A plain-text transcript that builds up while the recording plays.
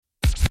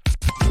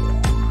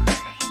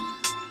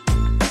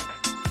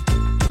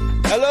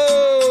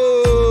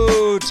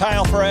Hello,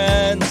 tile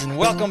friends, and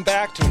welcome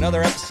back to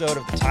another episode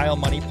of the Tile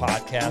Money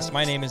Podcast.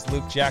 My name is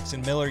Luke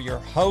Jackson Miller, your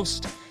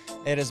host.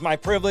 It is my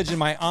privilege and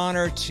my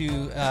honor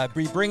to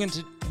be bringing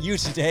to you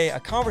today a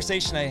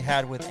conversation I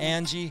had with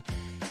Angie.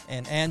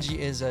 And Angie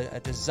is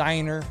a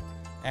designer,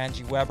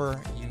 Angie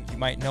Weber. You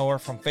might know her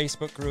from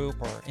Facebook group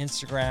or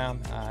Instagram.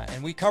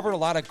 And we covered a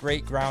lot of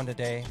great ground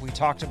today. We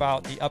talked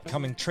about the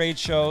upcoming trade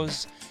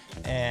shows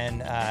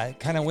and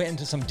kind of went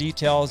into some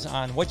details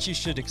on what you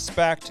should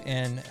expect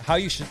and how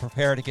you should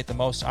prepare to get the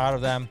most out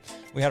of them.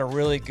 We had a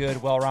really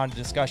good, well-rounded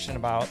discussion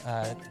about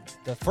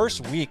the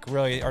first week,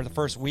 really, or the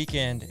first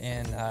weekend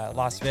in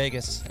Las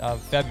Vegas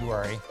of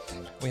February.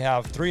 We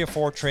have 3 or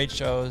 4 trade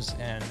shows,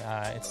 and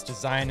it's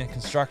design and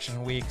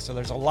construction week, so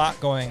there's a lot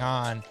going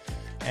on.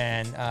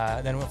 And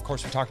then, of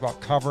course, we talked about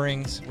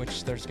coverings,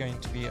 which there's going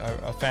to be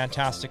a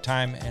fantastic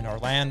time in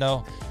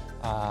Orlando.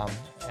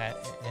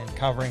 And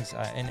coverings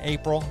in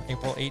April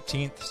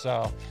 18th.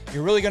 So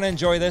you're really going to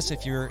enjoy this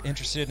if you're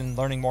interested in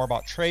learning more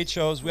about trade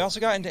shows. We also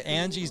got into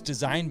Angie's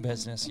design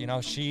business. You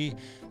know, she,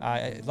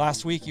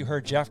 last week you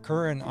heard Jeff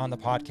Curran on the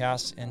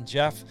podcast, and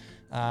Jeff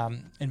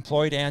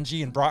employed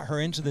Angie and brought her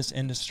into this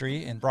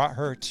industry and brought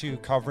her to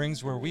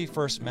coverings where we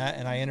first met.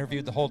 And I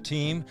interviewed the whole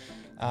team,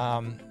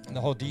 the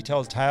whole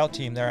Details Tile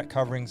team there at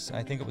coverings.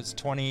 I think it was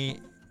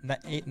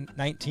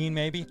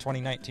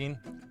 2019.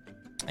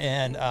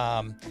 And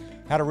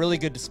had a really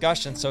good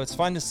discussion. So it's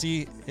fun to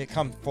see it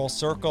come full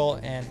circle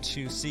and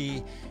to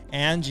see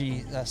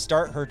Angie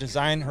start her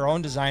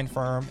own design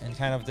firm and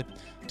kind of the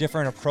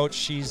different approach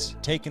she's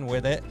taken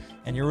with it.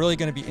 And you're really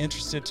going to be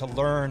interested to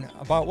learn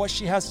about what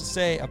she has to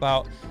say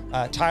about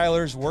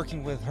tilers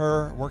working with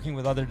her, working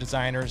with other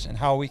designers, and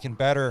how we can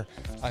better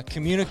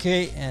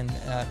communicate and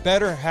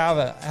better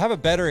have a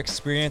better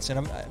experience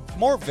and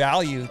more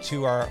value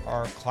to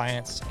our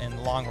clients in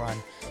the long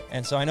run.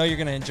 And so I know you're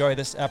going to enjoy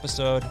this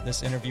episode,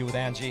 this interview with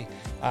Angie.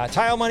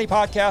 Tile Money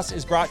Podcast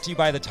is brought to you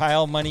by the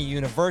Tile Money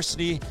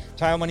University.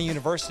 Tile Money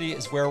University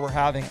is where we're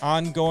having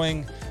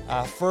ongoing,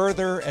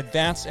 further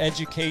advanced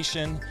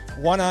education,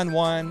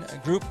 one-on-one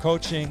group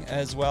coaching,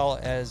 as well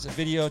as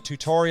video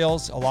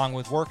tutorials along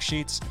with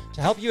worksheets to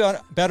help you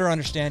better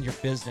understand your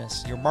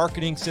business, your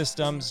marketing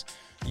systems,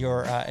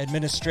 your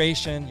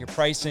administration, your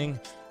pricing,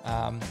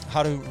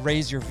 how to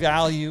raise your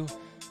value,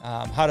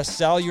 how to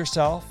sell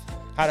yourself,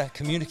 how to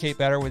communicate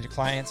better with your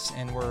clients.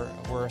 And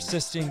we're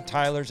assisting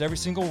tilers every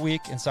single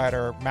week inside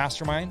our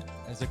mastermind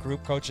as a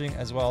group coaching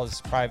as well as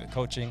private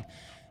coaching.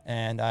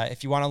 And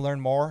if you want to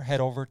learn more,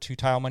 head over to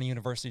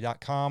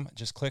tilemoneyuniversity.com.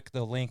 Just click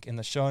the link in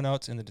the show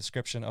notes in the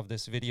description of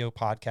this video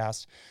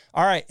podcast.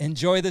 All right,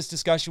 enjoy this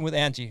discussion with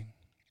Angie.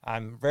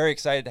 I'm very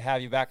excited to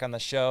have you back on the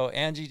show.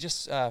 Angie,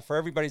 just for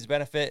everybody's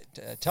benefit,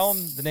 tell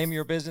them the name of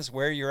your business,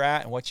 where you're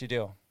at, and what you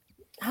do.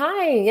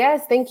 Hi,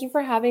 yes, thank you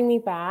for having me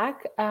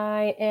back.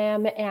 I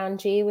am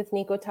Angie with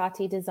Nico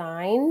Tati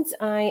Designs.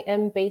 I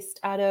am based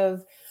out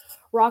of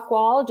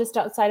Rockwall, just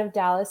outside of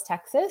Dallas,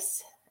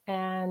 Texas,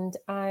 and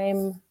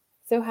I'm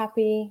so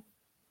happy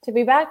to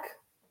be back.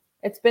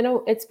 It's been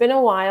a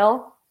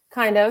while,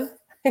 kind of.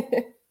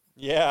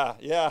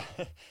 Yeah.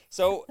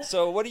 So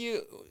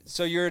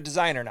you're a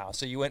designer now.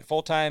 So you went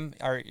full-time,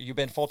 or you've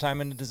been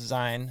full-time into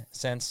design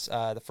since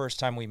the first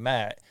time we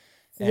met.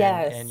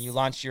 Yes. And you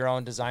launched your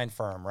own design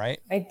firm,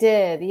 right? I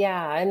did,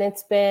 yeah. And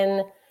it's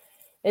been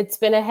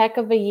a heck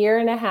of a year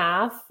and a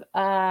half,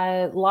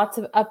 lots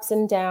of ups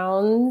and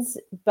downs,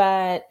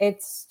 but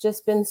it's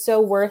just been so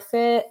worth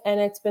it. And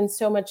it's been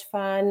so much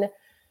fun.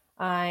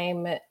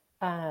 I'm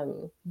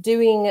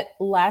doing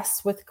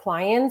less with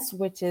clients,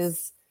 which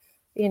is,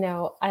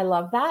 I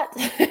love that.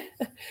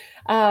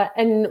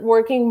 And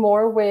working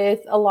more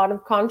with a lot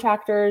of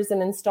contractors and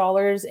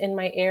installers in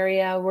my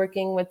area,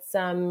 working with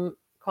some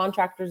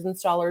contractors,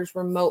 installers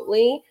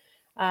remotely,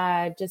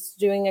 just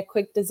doing a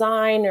quick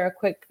design or a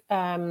quick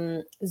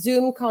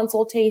Zoom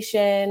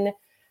consultation,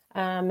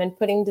 and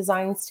putting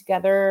designs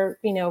together,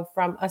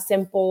 from a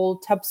simple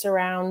tub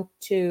surround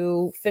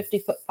to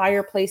 50-foot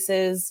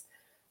fireplaces.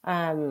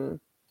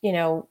 So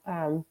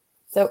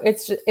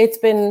it's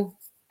been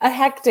a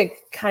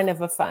hectic kind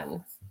of a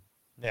fun.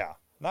 Yeah.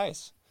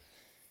 Nice.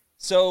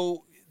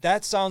 So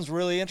that sounds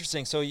really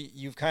interesting. So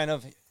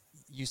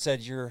you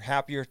said you're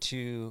happier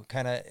to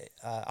kind of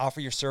offer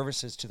your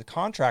services to the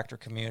contractor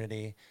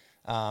community,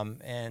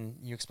 and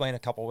you explained a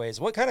couple ways.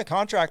 What kind of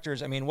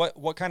contractors? I mean,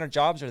 what kind of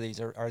jobs are these?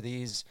 Are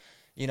these,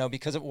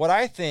 because what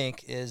I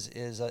think is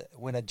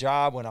when a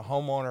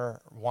homeowner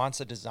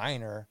wants a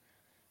designer,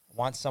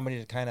 wants somebody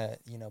to kind of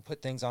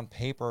put things on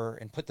paper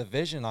and put the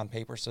vision on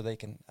paper so they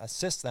can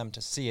assist them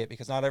to see it,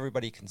 because not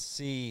everybody can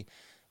see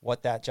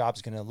what that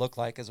job's going to look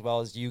like as well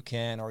as you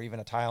can, or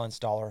even a tile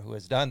installer who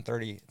has done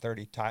 30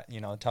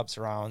 tub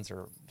surrounds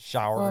or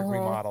shower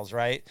remodels,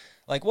 right?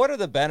 Like, what are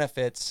the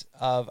benefits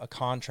of a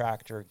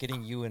contractor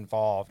getting you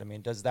involved? I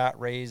mean, does that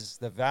raise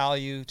the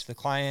value to the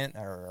client,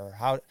 or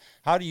how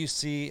do you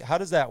see, how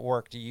does that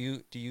work?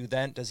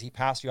 Does he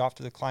pass you off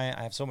to the client?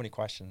 I have so many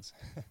questions.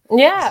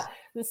 Yeah.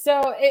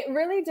 So it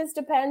really just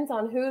depends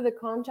on who the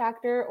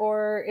contractor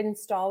or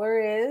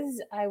installer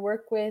is. I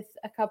work with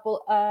a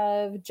couple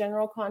of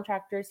general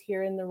contractors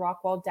here in the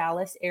Rockwall,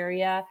 Dallas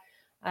area.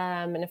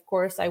 And of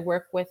course, I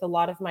work with a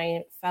lot of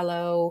my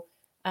fellow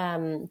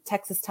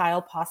Texas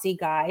Tile Posse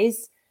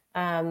guys,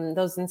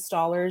 those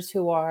installers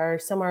who are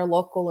some are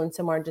local and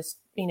some are just,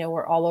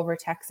 we're all over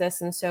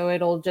Texas. And so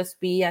it'll just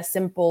be as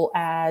simple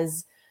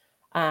as,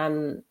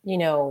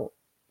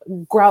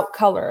 grout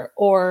color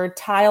or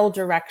tile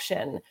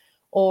direction,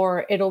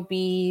 or it'll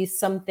be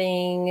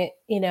something,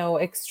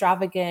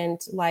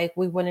 extravagant, like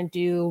we want to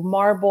do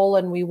marble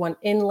and we want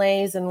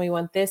inlays and we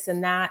want this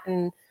and that.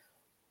 And,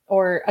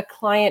 or a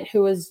client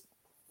who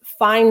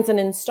finds an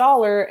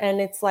installer and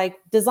it's like,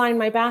 design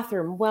my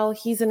bathroom. Well,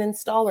 he's an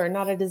installer,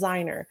 not a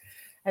designer.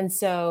 And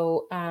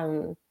so,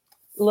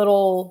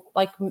 little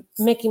like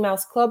Mickey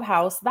Mouse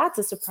Clubhouse, that's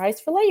a surprise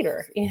for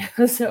later,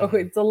 so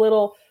it's a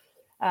little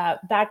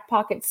back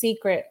pocket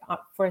secret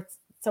for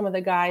some of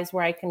the guys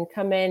where I can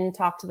come in,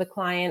 talk to the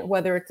client,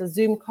 whether it's a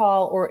Zoom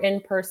call or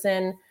in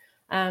person,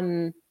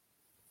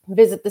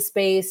 visit the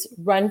space,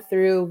 run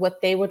through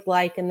what they would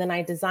like, and then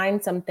I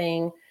design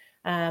something.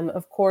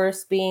 Of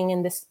course, being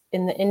in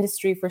the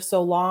industry for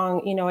so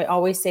long, I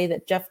always say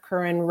that Jeff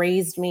Curran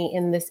raised me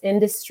in this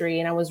industry,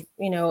 and I was,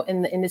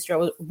 in the industry, I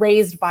was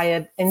raised by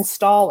an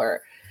installer.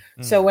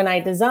 So when I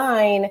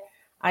design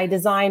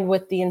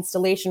with the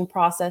installation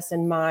process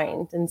in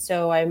mind. And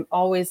so I'm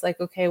always like,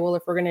 okay, well,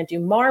 if we're going to do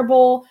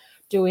marble,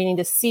 do we need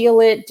to seal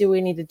it? Do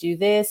we need to do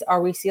this?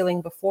 Are we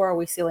sealing before? Are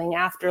we sealing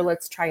after?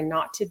 Let's try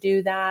not to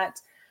do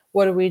that.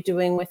 What are we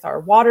doing with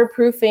our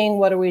waterproofing?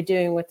 What are we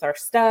doing with our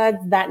studs?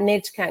 That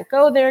niche can't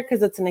go there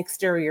because it's an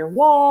exterior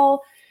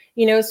wall.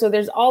 So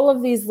there's all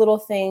of these little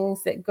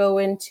things that go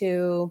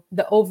into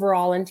the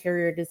overall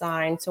interior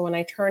design. So when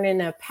I turn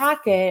in a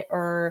packet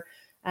or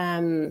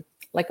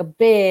like a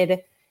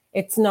bid,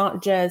 it's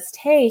not just,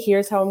 hey,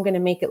 here's how I'm going to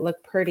make it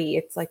look pretty.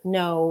 It's like,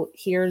 no,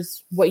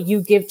 here's what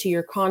you give to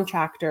your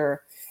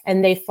contractor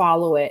and they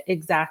follow it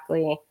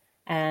exactly.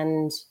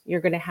 And you're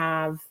going to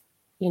have,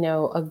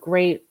 a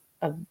great,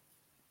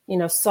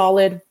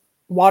 solid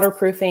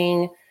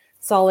waterproofing,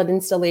 solid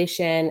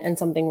installation, and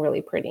something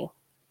really pretty.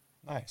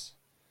 Nice.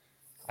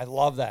 I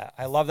love that.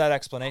 I love that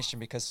explanation,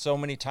 because so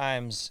many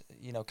times,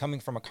 coming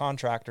from a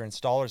contractor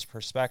installer's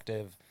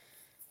perspective,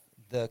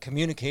 the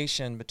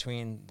communication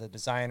between the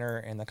designer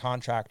and the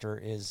contractor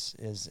is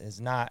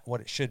not what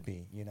it should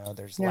be.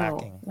 There's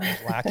lacking.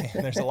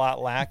 There's a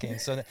lot lacking.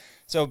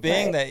 So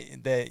being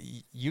right. that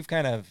you've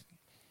kind of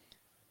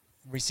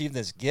received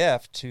this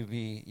gift to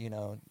be,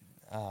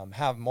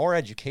 have more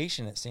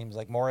education, it seems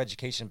like more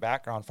education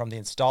background from the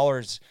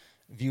installer's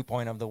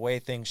viewpoint of the way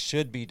things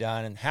should be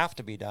done and have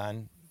to be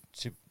done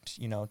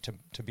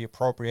to be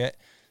appropriate.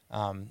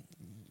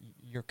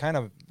 You're kind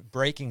of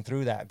breaking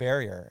through that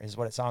barrier, is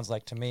what it sounds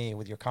like to me.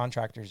 With your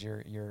contractors,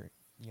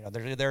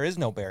 there is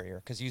no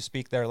barrier because you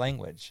speak their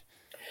language.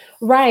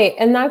 Right.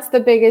 And that's the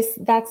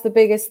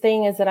biggest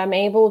thing, is that I'm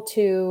able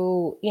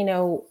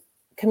to,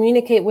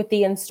 communicate with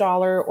the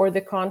installer or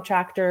the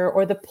contractor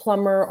or the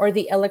plumber or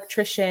the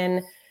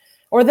electrician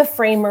or the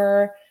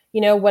framer,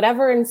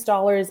 whatever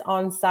installer is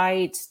on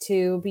site,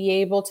 to be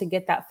able to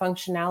get that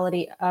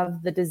functionality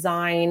of the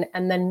design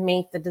and then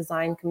make the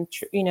design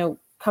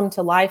come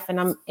to life. And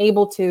I'm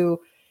able to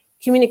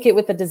communicate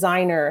with the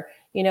designer.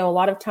 A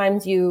lot of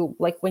times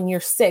like when you're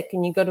sick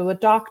and you go to a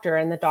doctor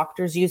and the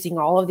doctor's using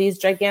all of these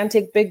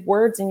gigantic big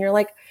words and you're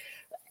like,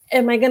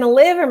 am I going to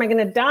live? Or am I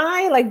going to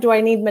die? Like, do I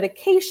need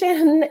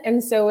medication?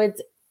 And so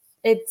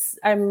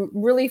I'm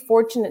really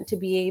fortunate to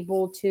be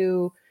able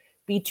to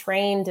be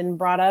trained and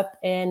brought up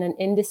in an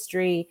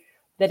industry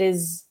that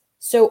is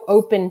so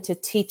open to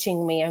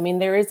teaching me. I mean,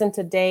 there isn't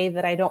a day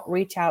that I don't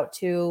reach out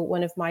to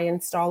one of my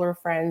installer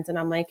friends and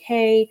I'm like,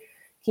 hey,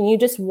 can you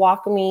just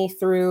walk me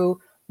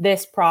through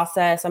this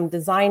process? I'm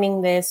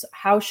designing this.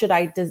 How should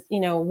I,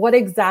 what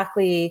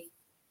exactly,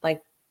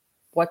 like,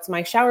 what's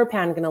my shower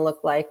pan going to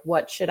look like?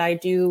 What should I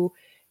do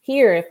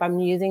here if I'm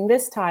using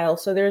this tile?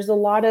 So there's a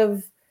lot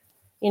of,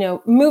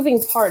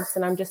 moving parts.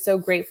 And I'm just so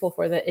grateful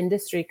for the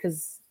industry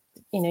because,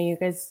 you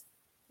guys,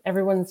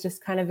 everyone's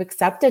just kind of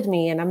accepted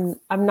me, and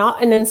I'm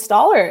not an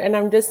installer, and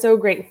I'm just so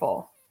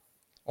grateful.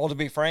 Well, to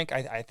be frank,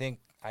 I think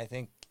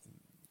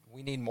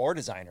we need more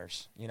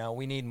designers.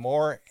 We need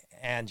more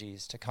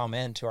Angies to come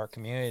into our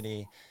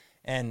community,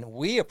 and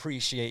we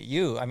appreciate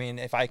you. I mean,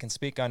 if I can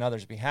speak on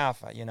others'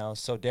 behalf,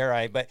 so dare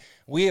I, but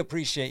we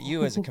appreciate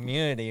you as a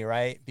community,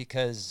 right?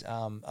 Because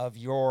of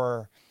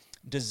your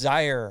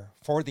desire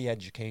for the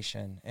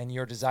education and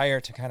your desire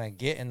to kind of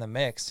get in the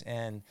mix.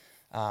 And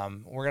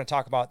we're going to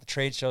talk about the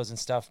trade shows and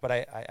stuff, but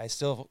I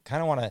still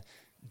kind of want to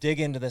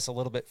dig into this a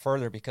little bit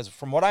further, because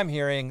from what I'm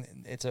hearing,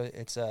 it's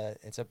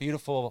a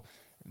beautiful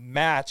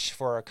match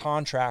for a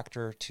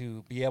contractor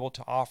to be able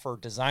to offer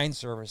design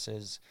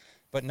services,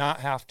 but not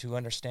have to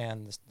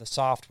understand the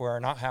software,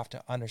 not have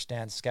to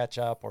understand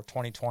SketchUp or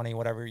 2020,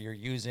 whatever you're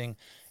using,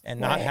 and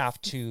not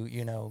have to,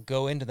 you know,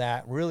 go into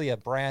that really a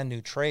brand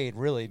new trade,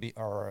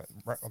 or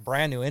a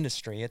brand new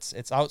industry.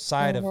 It's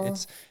outside of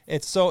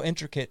it's so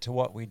intricate to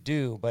what we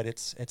do, but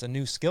it's a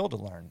new skill to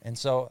learn. And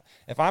so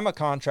if I'm a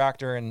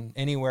contractor in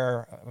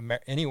anywhere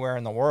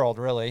in the world,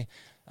 really,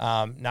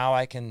 now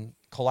I can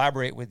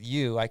collaborate with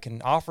you. I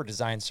can offer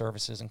design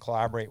services and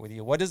collaborate with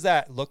you. What does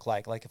that look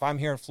like? Like if I'm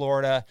here in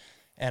Florida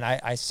and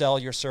I sell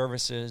your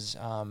services,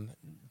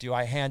 do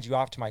I hand you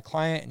off to my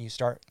client and you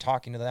start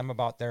talking to them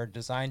about their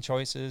design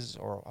choices,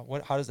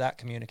 or how does that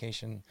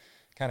communication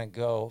kind of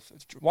go?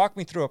 Walk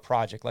me through a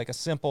project, like a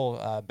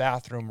simple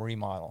bathroom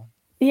remodel.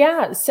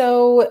 Yeah.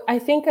 So I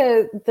think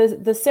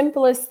the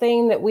simplest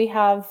thing that we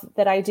have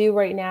that I do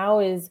right now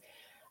is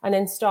an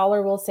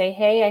installer will say,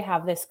 hey, I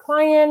have this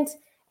client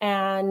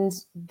and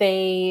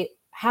they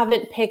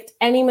haven't picked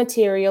any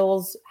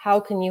materials. How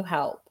can you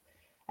help?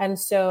 And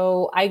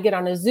so I get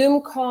on a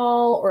Zoom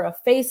call or a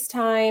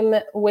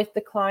FaceTime with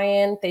the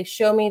client. They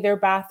show me their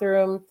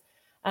bathroom.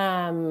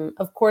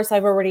 Of course,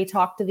 I've already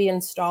talked to the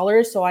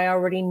installer, so I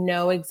already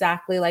know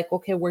exactly like,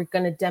 okay, we're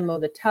going to demo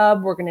the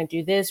tub. We're going to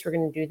do this. We're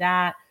going to do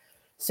that.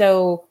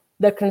 So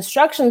the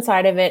construction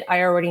side of it,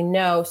 I already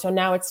know. So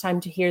now it's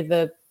time to hear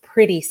the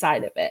pretty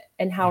side of it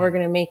and how we're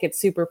going to make it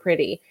super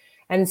pretty.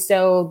 And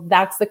so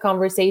that's the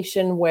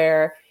conversation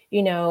where,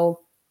 you know,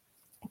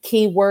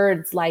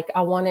 keywords like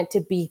I want it to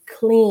be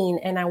clean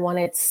and I want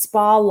it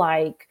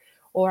spa-like,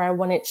 or I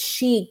want it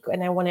chic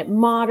and I want it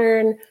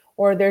modern.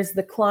 Or there's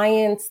the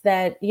clients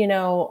that, you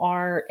know,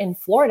 are in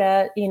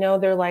Florida, you know,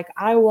 they're like,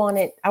 I want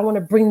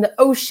to bring the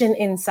ocean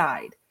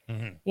inside.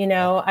 You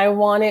know, I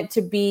want it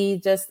to be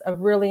just a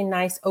really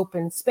nice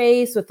open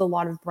space with a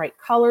lot of bright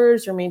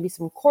colors, or maybe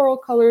some coral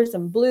colors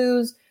and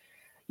blues,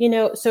 you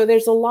know. So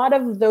there's a lot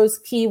of those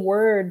key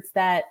words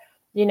that,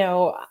 you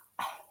know,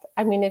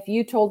 I mean, if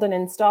you told an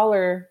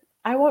installer,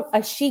 I want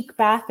a chic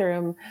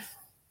bathroom,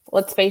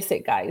 let's face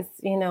it, guys,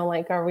 you know,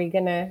 like, are we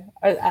going to,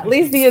 at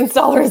least the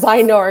installers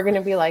I know are going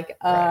to be like,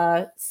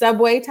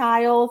 subway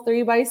tile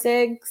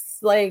 3x6,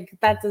 like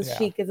that's as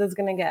chic as it's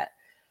going to get.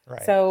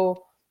 Right.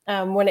 So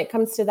when it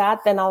comes to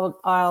that, then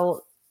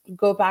I'll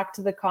go back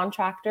to the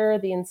contractor,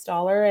 the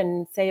installer,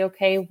 and say,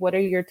 okay, what are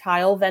your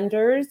tile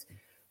vendors?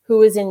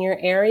 Who is in your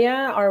area?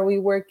 Are we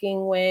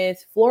working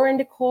with Floor &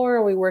 Decor?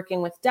 Are we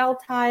working with Del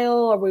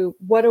Tile?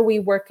 What are we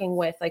working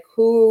with? Like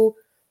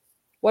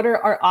what are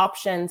our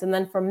options? And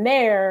then from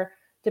there,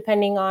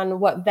 depending on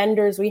what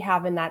vendors we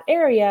have in that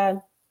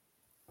area,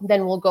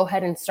 then we'll go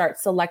ahead and start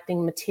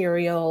selecting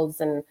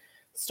materials and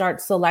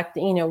start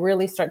selecting, you know,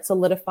 really start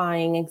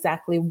solidifying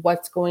exactly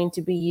what's going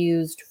to be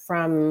used,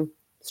 from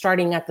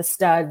starting at the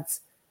studs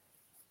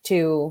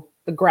to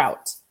the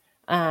grout.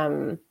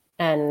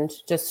 And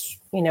just,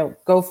 you know,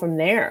 go from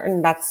there.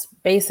 And that's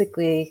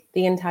basically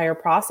the entire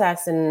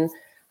process. And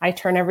I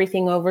turn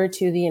everything over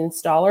to the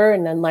installer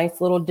in a nice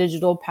little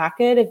digital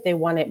packet. If they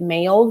want it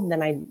mailed,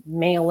 then I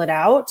mail it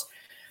out.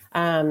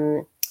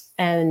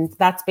 And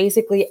that's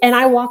basically, and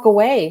I walk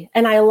away,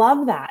 and I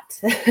love that.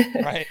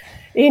 Right.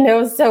 You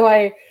know,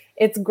 so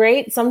it's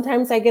great.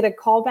 Sometimes I get a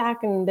call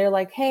back and they're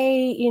like,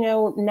 hey, you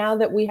know, now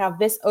that we have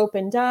this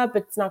opened up,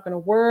 it's not going to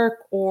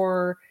work,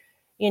 or,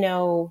 you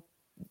know,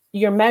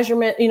 your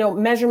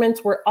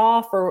measurements were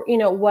off, or, you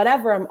know,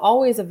 whatever. I'm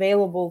always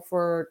available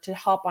to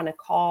help on a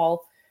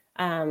call.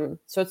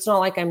 So it's not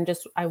like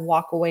I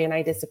walk away and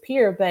I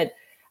disappear, but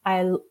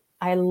I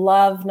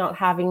love not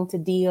having to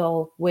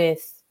deal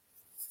with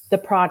the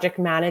project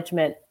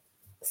management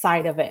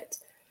side of it,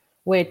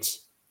 which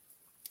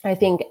I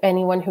think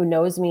anyone who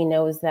knows me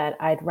knows that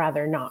I'd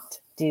rather not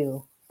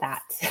do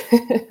that.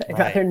 I'd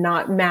rather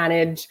not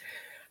manage.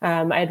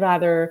 I'd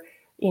rather,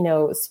 you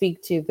know,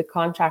 speak to the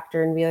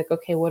contractor and be like,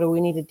 okay, what do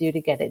we need to do to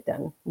get it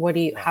done?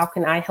 How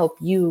can I help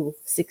you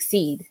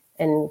succeed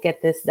and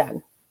get this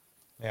done?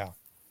 Yeah.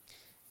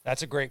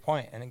 That's a great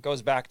point. And it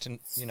goes back to,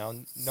 you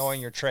know,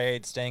 knowing your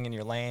trade, staying in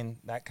your lane,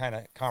 that kind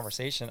of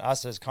conversation,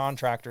 us as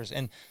contractors.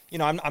 And, you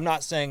know, I'm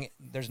not saying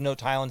there's no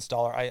tile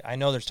installer. I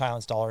know there's tile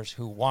installers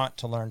who want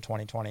to learn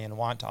 2020 and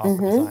want to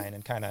offer design,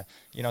 and kind of,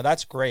 you know,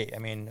 that's great. I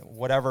mean,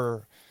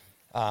 whatever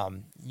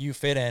you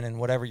fit in and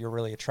whatever you're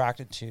really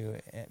attracted to.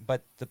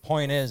 But the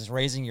point is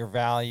raising your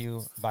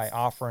value by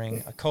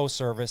offering a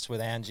co-service with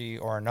Angie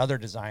or another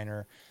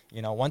designer.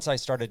 You know, once I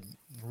started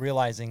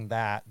realizing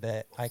that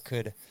I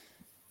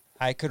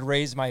could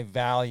raise my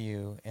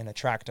value and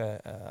attract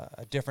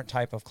a different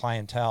type of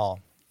clientele,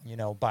 you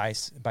know, by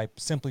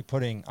simply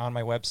putting on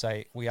my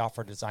website, we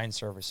offer design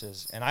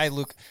services. And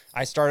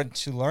I started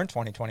to learn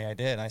 2020.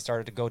 And I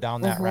started to go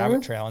down that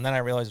rabbit trail. And then I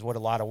realized what a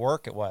lot of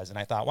work it was. And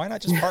I thought, why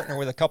not just partner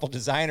with a couple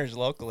designers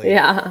locally?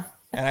 Yeah.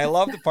 And I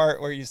love the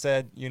part where you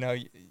said, you know,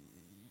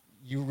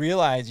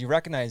 you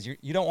recognize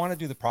you don't want to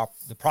do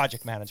the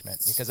project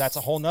management, because that's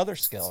a whole nother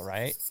skill,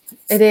 right?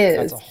 It is.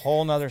 That's a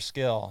whole nother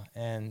skill,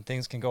 and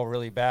things can go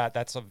really bad.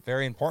 That's a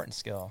very important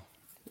skill.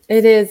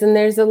 It is. And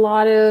it's a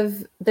lot of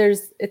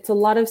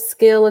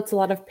skill. It's a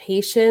lot of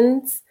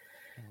patience.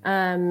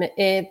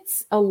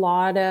 It's a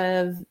lot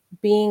of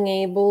being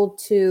able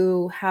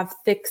to have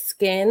thick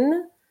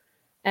skin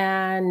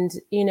And,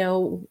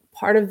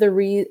 part of the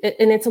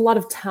and it's a lot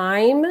of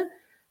time.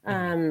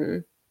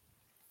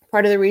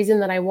 Part of the reason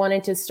that I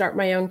wanted to start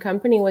my own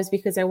company was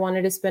because I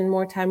wanted to spend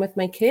more time with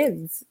my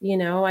kids.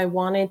 I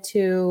wanted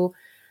to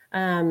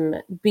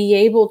be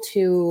able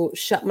to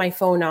shut my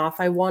phone off.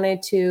 I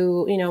wanted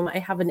to, I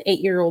have an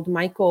 8-year-old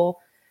Michael,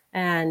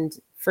 and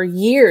for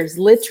years,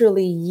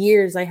 literally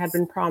years, I had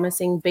been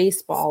promising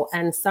baseball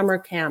and summer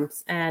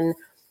camps and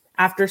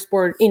after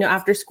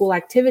school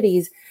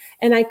activities.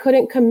 And I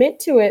couldn't commit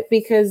to it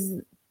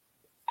because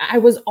I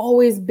was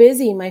always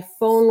busy. My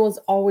phone was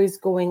always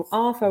going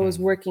off. I was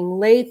working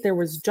late. There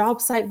was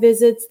job site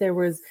visits. At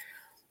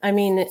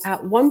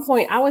one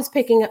point I was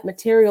picking up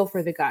material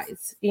for the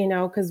guys,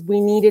 because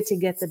we needed to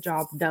get the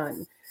job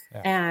done.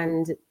 Yeah.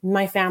 And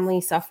my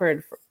family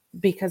suffered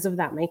because of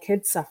that. My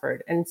kids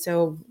suffered. And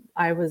so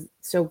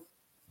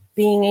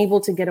being able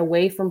to get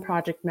away from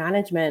project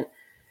management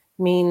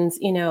means,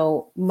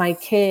 my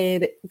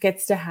kid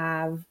gets to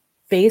have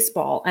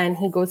baseball and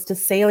he goes to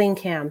sailing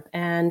camp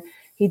and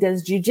he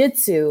does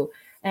jujitsu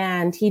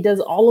and he does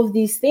all of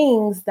these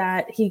things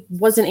that he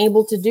wasn't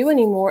able to do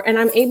anymore. And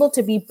I'm able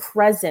to be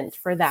present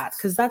for that,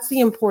 because that's the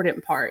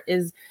important part,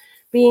 is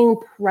being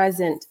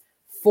present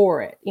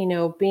for it,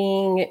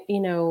 being,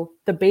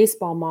 the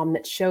baseball mom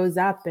that shows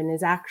up and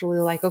is actually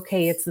like,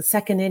 okay, it's the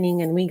second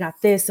inning and we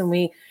got this, and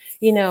we,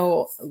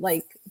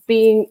 like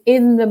being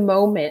in the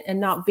moment and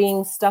not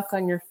being stuck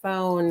on your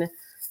phone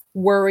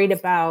worried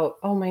about,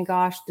 oh my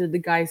gosh, did the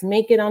guys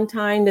make it on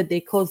time? Did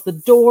they close the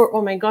door?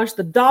 Oh my gosh,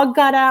 the dog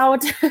got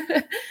out.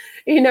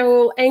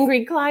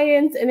 Angry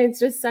clients. And it's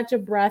just such a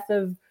breath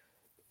of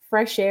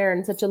fresh air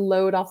and such a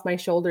load off my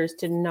shoulders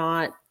to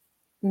not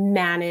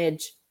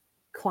manage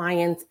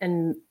clients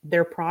and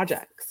their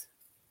projects.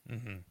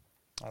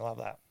 I love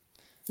that.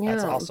 Yeah.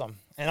 That's awesome.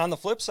 And on the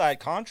flip side,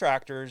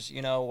 contractors,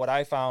 what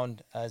I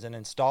found as an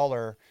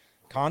installer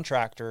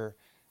contractor,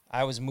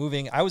 I was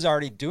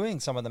already doing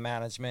some of the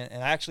management,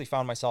 and I actually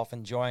found myself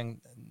enjoying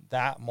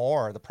that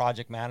more, the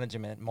project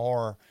management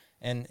more.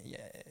 And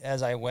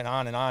as I went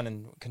on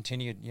and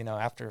continued,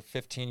 after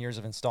 15 years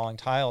of installing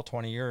tile,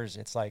 20 years,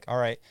 it's like, all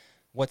right,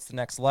 what's the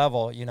next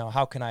level?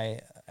 How can I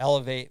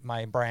elevate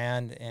my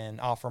brand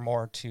and offer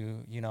more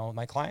to,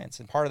 my clients?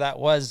 And part of that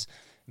was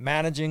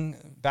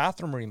managing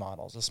bathroom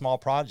remodels, a small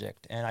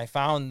project. And I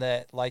found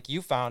that, like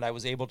you found, I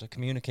was able to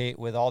communicate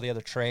with all the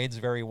other trades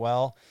very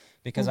well,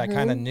 because I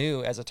kind of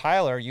knew, as a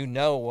tiler,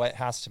 what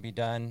has to be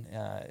done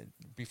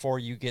before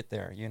you get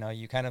there.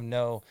 You kind of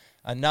know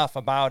enough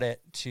about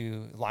it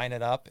to line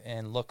it up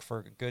and look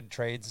for good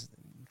trades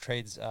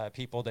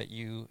people that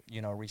you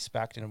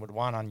respect and would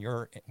want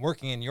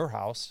working in your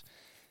house.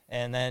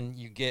 And then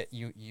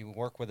you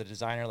work with a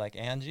designer like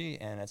Angie,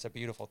 and it's a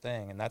beautiful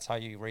thing. And that's how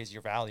you raise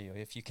your value.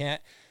 If you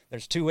can't,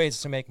 there's two ways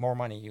to make more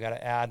money. You got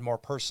to add more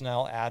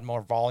personnel, add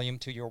more volume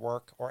to your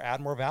work, or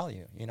add more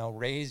value.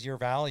 Raise your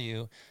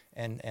value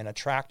and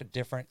attract a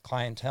different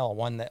clientele,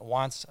 one that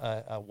wants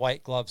a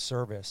white glove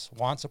service,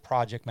 wants a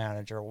project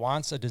manager,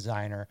 wants a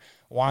designer,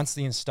 wants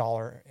the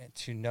installer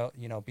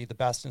to be the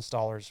best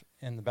installers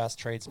and the best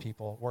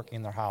tradespeople working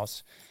in their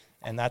house.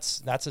 And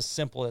that's as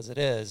simple as it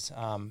is.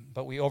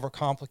 But we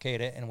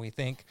overcomplicate it, and we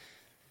think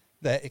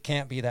that it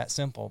can't be that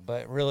simple.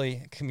 But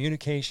really,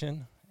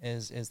 communication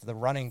is the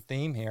running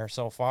theme here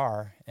so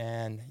far.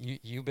 And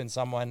you've been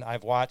someone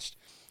I've watched.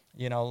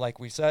 Like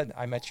we said,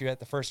 I met you at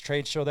the first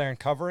trade show there in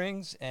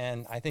Coverings,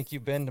 and I think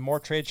you've been to more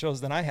trade shows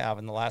than I have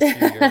in the last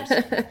few years.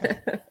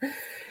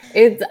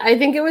 I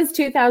think it was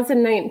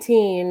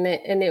 2019,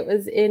 and it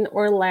was in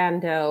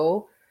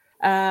Orlando.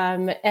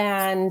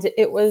 And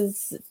it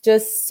was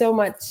just so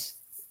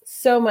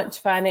much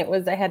fun.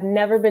 I had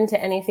never been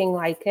to anything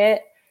like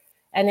it.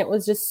 And it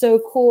was just so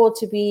cool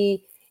to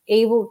be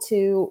able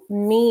to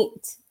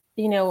meet,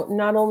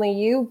 not only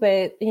you,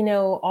 but,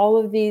 all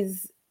of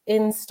these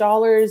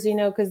installers,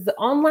 because the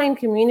online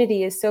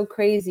community is so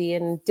crazy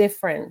and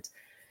different.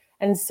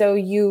 And so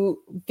you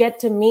get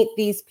to meet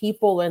these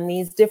people and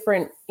these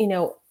different,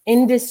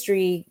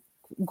 industry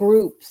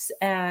groups,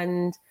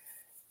 and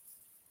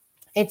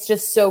it's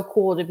just so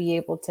cool to be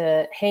able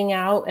to hang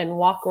out and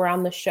walk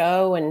around the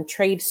show and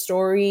trade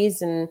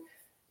stories and,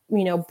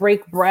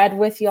 break bread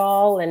with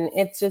y'all. And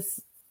it's just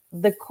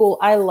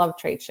I love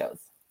trade shows.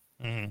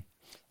 Mm-hmm.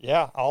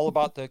 Yeah, all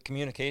about the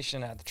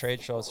communication at the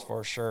trade shows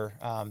for sure.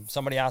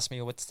 Somebody asked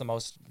me what's the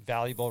most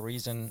valuable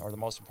reason or the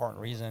most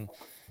important reason.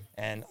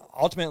 And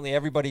ultimately,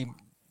 everybody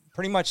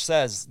pretty much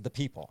says the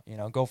people,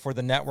 go for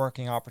the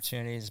networking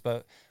opportunities.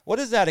 But what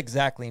does that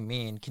exactly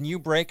mean? Can you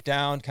break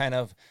down kind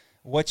of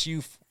what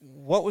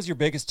was your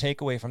biggest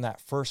takeaway from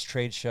that first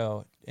trade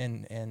show,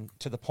 and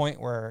to the point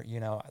where,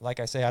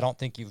 like I say, I don't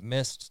think you've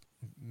missed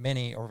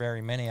many or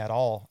very many at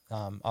all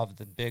of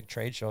the big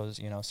trade shows,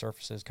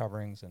 Surfaces,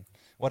 Coverings, and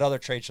what other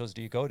trade shows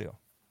do you go to?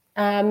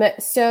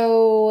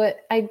 So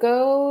I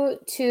go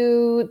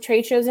to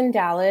trade shows in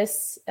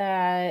Dallas.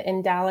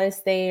 In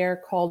Dallas, they are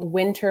called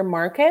Winter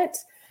Market.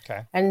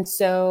 Okay. And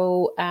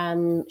so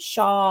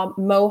Shaw,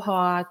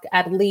 Mohawk,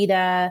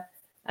 Adlita,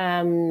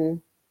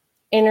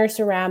 Inner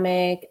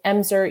Ceramic,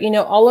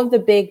 Emser, all of the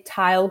big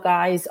tile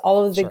guys,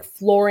 all of the big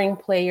flooring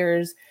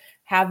players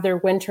have their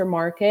winter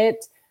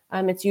market.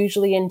 It's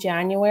usually in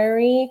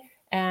January.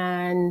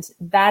 And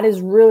that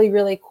is really,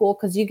 really cool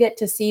because you get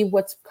to see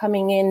what's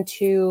coming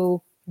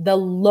into the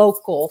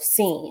local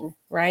scene,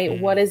 right?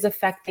 What is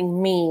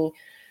affecting me?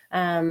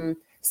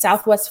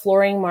 Southwest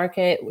flooring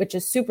market, which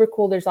is super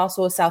cool. There's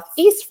also a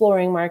Southeast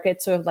flooring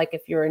market. So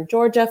if you're in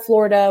Georgia,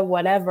 Florida,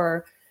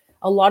 whatever,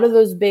 a lot of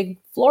those big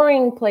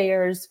flooring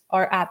players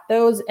are at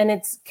those, and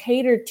it's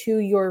catered to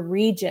your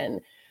region.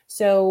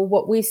 So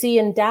what we see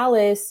in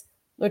Dallas,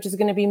 which is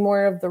going to be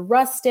more of the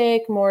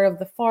rustic, more of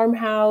the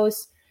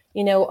farmhouse,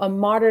 a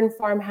modern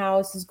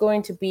farmhouse is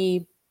going to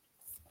be,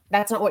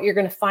 that's not what you're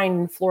going to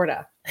find in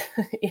Florida,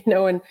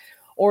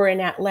 or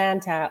in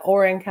Atlanta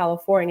or in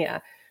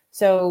California.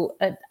 So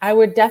I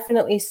would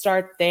definitely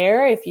start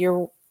there. If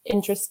you're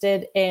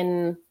interested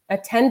in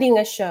attending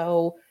a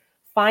show,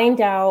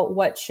 find out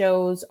what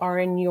shows are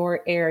in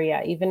your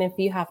area, even if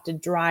you have to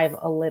drive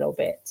a little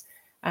bit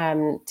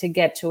to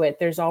get to it.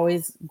 There's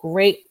always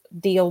great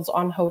deals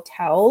on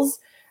hotels.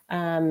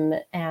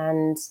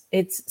 And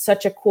it's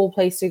such a cool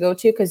place to go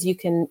to because you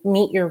can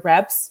meet your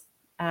reps,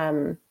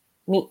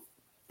 meet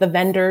the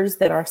vendors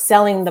that are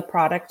selling the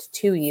product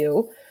to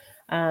you.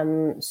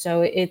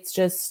 So it's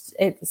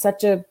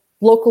such a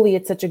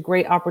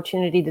great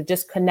opportunity to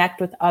just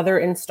connect with other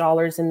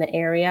installers in the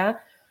area,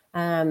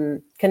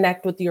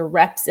 connect with your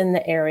reps in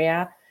the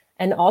area.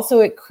 And also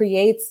it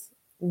creates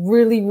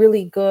really,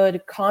 really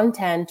good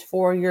content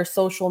for your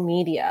social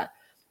media.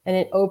 And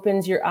it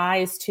opens your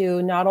eyes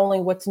to not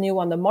only what's new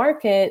on the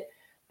market,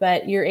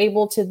 but you're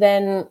able to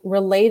then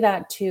relay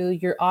that to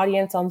your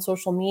audience on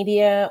social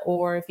media,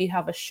 or if you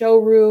have a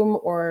showroom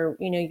or,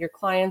 your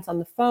clients on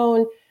the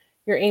phone,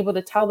 you're able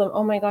to tell them,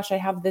 oh my gosh, I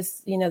have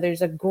this,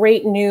 there's a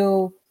great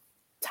new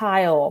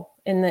tile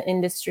in the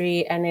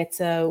industry and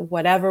it's a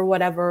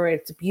whatever,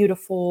 it's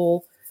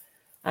beautiful.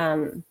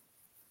 So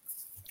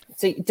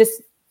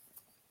just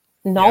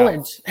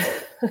knowledge. Yeah.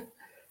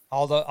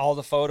 all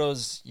the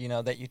photos,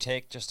 that you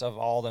take just of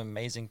all the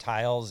amazing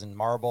tiles and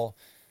marble,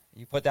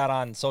 you put that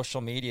on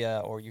social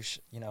media, or you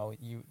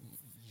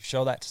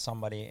show that to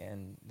somebody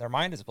and their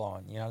mind is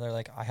blown. They're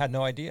like, I had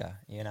no idea,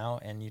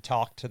 and you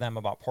talk to them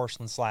about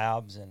porcelain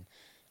slabs and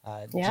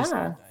just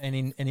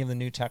any of the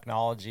new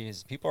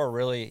technologies. People are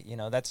really,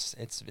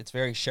 it's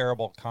very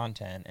shareable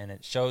content, and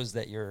it shows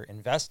that you're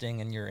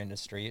investing in your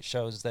industry. It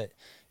shows that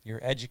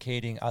you're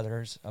educating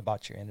others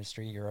about your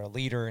industry. You're a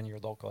leader in your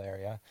local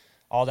area,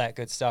 all that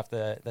good stuff.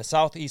 The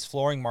Southeast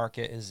Flooring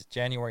Market is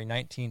January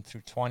 19th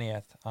through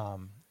 20th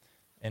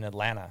in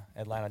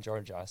Atlanta,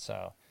 Georgia.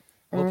 So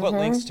we'll put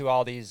links to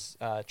all these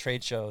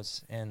trade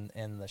shows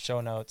in the show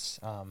notes,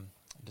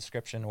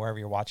 description, wherever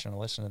you're watching or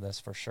listening to this,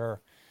 for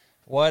sure.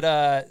 What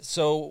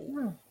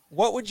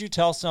would you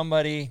tell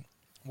somebody?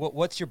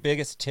 What's your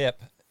biggest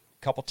tip? A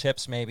couple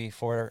tips maybe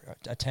for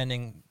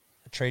attending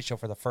a trade show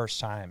for the first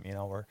time.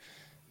 Where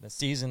the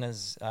season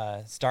is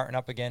starting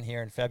up again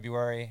here in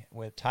February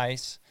with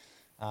TICE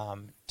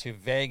to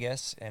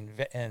Vegas,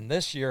 and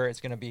this year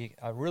it's going to be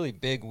a really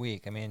big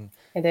week. I mean,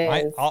 it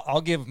is.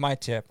 I'll give my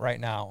tip right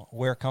now: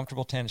 wear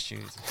comfortable tennis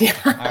shoes.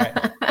 All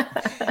right.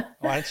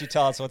 Why don't you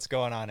tell us what's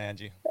going on,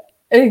 Angie?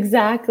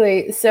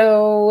 Exactly.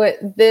 So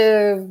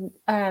it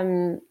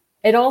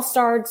all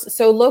starts.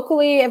 So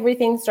locally,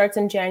 everything starts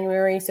in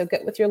January. So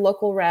get with your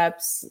local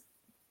reps,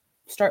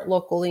 start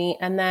locally.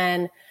 And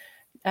then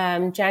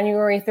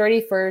January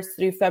 31st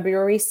through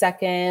February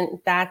 2nd,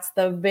 that's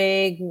the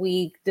big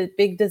week, the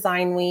big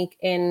design week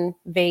in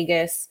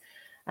Vegas.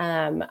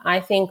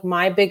 I think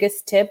my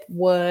biggest tip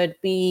would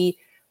be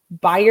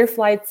buy your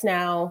flights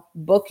now,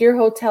 book your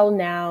hotel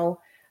now.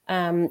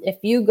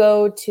 If you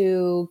go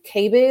to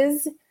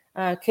KBIS,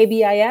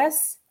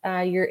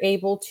 you're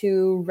able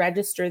to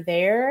register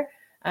there.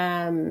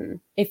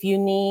 If you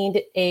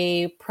need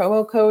a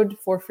promo code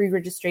for free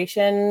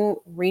registration,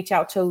 reach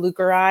out to Luke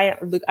or I.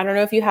 Luke, I don't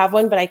know if you have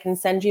one, but I can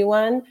send you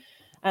one.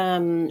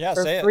 For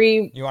say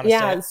free. It. You want to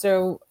say it?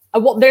 So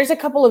well, there's a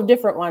couple of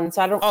different ones.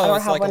 So I don't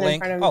have like one a link in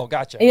front of me. Oh,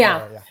 gotcha.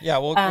 Yeah.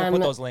 We'll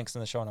put those links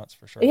in the show notes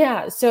for sure.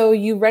 Yeah. So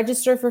you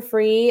register for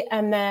free,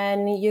 and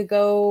then you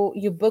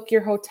book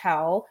your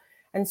hotel.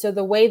 And so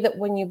the way that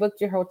when you book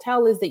your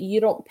hotel is that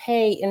you don't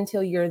pay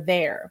until you're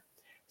there.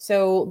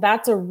 So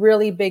that's a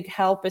really big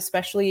help,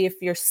 especially if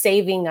you're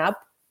saving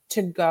up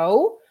to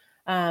go.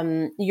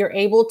 You're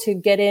able to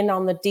get in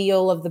on the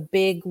deal of the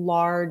big,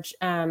 large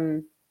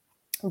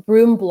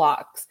room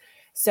blocks.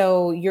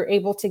 So you're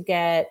able to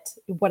get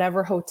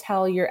whatever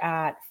hotel you're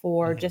at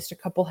for just a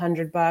couple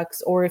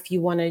 $100, or if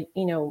you want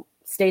to,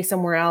 stay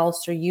somewhere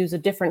else or use a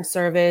different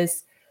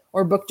service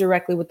or book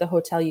directly with the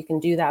hotel, you can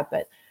do that.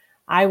 But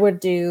I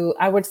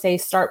would say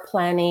start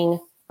planning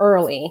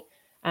early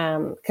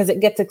because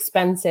it gets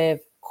expensive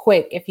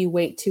quick if you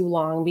wait too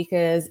long,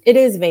 because it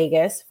is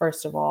Vegas.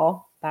 First of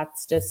all,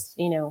 that's just,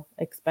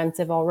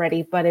 expensive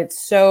already, but it's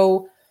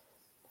so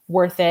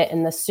worth it.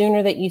 And the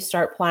sooner that you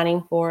start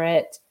planning for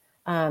it,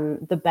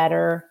 the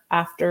better.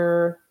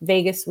 After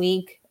Vegas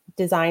week,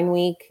 Design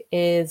Week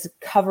is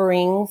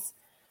coverings.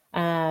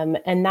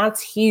 And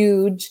that's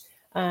huge.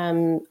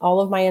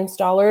 All of my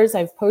installers,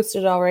 I've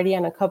posted already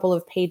on a couple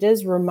of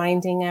pages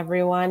reminding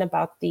everyone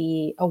about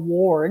the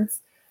awards.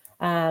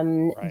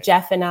 Right.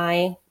 Jeff and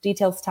I,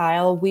 Details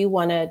Tile, we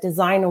won a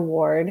design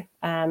award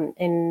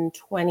in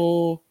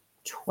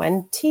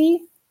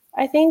 2020,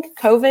 I think,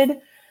 COVID.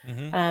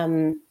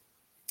 Mm-hmm.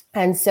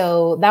 And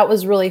so that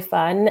was really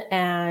fun.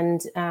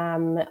 And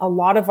a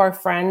lot of our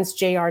friends,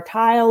 JR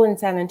Tile in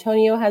San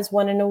Antonio has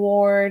won an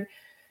award.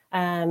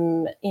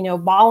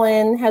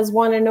 Ballin has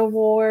won an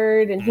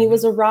award, and he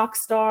was a rock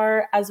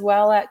star as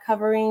well at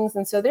coverings.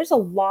 And so there's a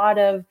lot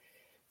of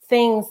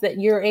things that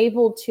you're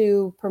able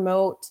to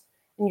promote,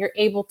 and you're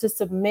able to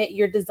submit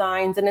your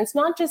designs. And it's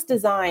not just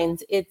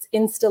designs, it's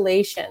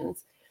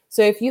installations.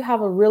 So if you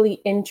have a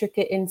really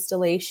intricate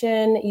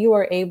installation, you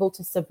are able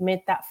to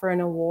submit that for an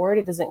award.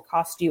 It doesn't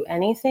cost you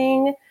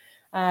anything.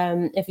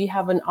 If you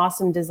have an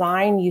awesome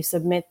design, you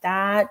submit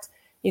that.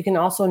 You can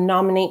also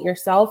nominate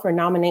yourself or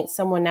nominate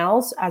someone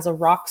else as a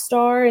rock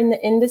star in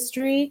the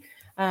industry.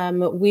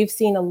 We've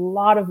seen a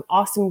lot of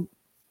awesome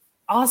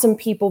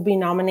people be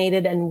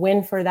nominated and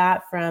win for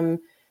that, from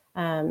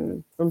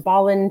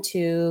Ballin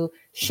to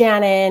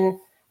Shannon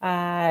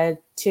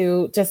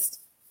to just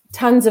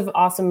tons of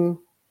awesome,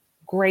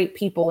 great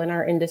people in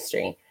our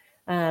industry.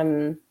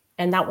 And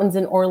that one's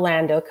in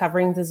Orlando.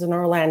 Coverings is in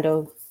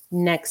Orlando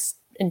next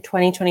in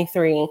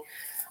 2023.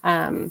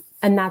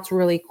 And that's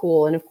really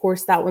cool. And of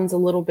course, that one's a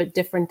little bit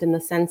different in the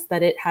sense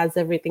that it has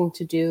everything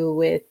to do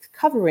with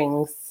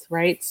coverings,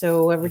 right?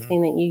 So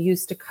everything that you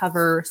use to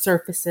cover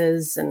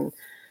surfaces, and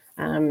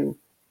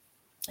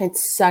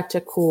it's such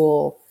a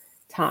cool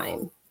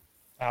time.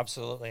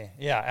 Absolutely.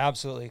 Yeah,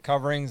 absolutely.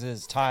 Coverings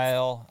is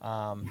tile.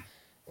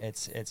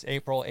 It's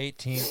April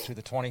 18th through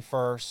the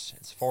 21st.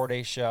 It's a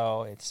 4-day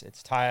show.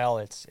 It's tile,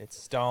 it's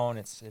stone,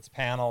 it's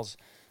panels.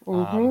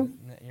 You're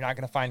not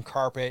going to find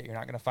carpet. You're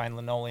not going to find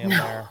linoleum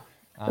there.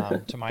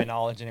 To my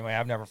knowledge, anyway.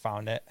 I've never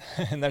found it.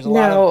 And there's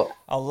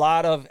a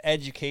lot of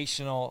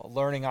educational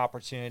learning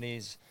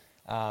opportunities.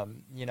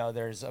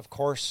 There's, of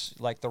course,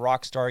 like the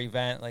Rockstar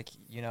event, like,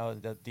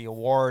 the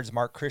awards.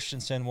 Mark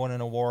Christensen won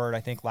an award, I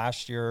think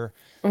last year,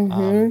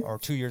 or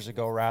 2 years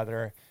ago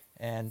rather.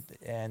 And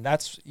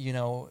that's,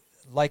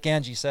 like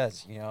Angie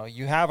says,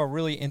 you have a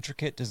really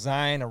intricate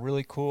design, a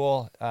really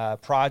cool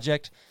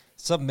project,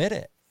 submit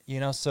it.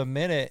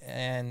 Submit it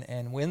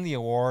and win the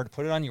award,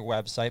 put it on your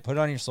website, put it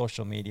on your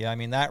social media. I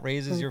mean, that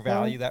raises your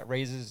value, that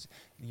raises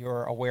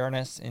your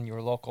awareness in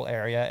your local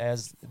area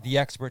as the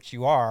experts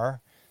you are,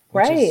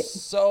 which is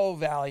so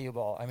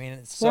valuable. I mean,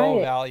 it's so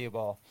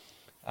valuable.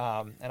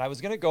 And I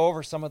was going to go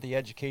over some of the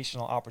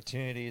educational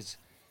opportunities,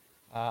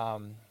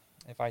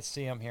 if I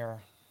see them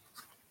here.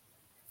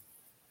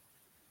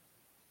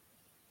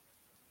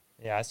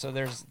 Yeah, so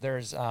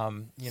there's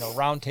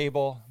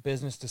roundtable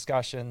business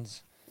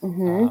discussions.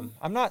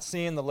 I'm not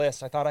seeing the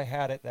list. I thought I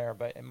had it there,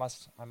 but I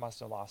must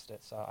have lost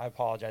it. So I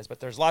apologize. But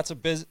there's lots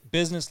of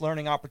business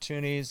learning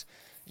opportunities,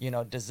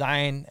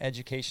 design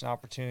education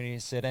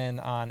opportunities. Sit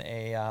in on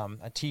a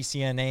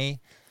TCNA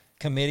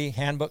committee,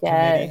 handbook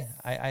committee.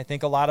 I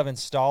think a lot of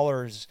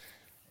installers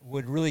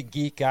would really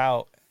geek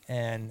out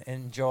and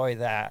enjoy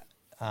that.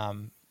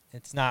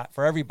 It's not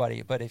for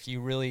everybody, but if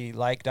you really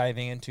like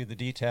diving into the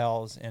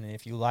details, and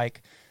if you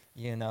like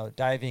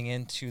diving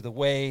into the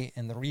way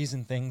and the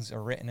reason things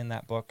are written in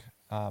that book,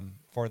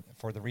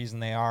 for the reason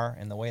they are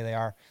and the way they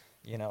are,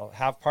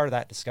 have part of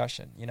that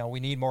discussion. We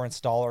need more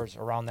installers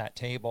around that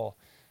table.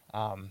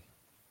 And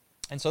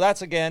so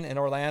that's again in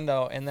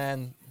Orlando. And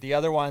then the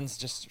other ones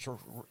just,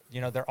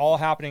 they're all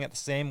happening at the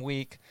same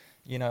week.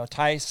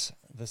 TICE,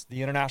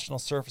 the International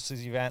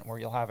Surfaces event, where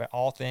you'll have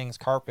all things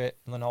carpet,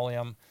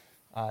 linoleum,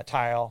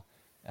 tile.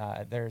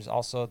 There's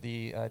also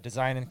the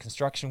Design and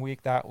Construction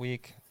Week that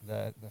week,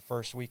 the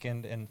first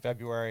weekend in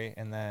February,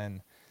 and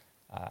then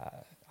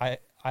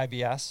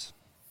IBS,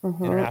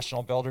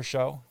 International Builder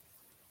Show.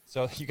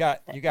 So you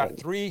got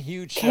 3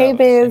 huge shows.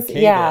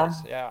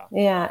 KBIS,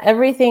 yeah.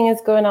 Everything is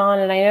going on,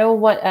 and I know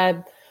what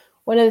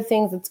one of the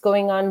things that's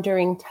going on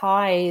during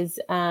ties.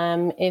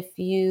 If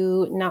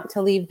you, not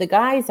to leave the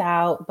guys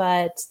out,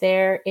 but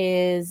there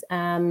is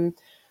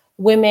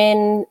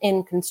women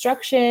in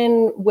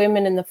construction,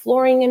 women in the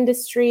flooring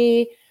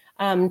industry,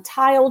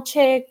 tile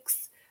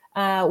chicks,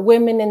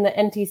 women in the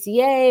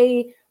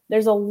NTCA.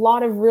 There's a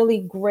lot of really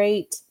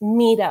great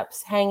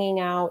meetups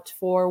hanging out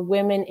for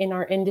women in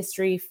our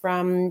industry,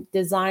 from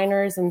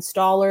designers,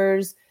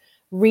 installers,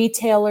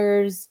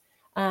 retailers.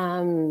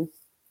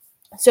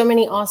 So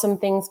many awesome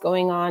things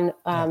going on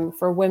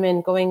for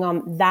women going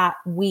on that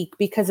week,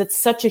 because it's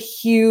such a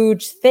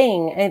huge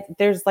thing.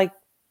 There's 4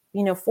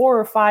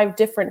 or 5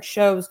 different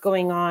shows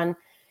going on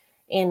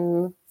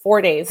in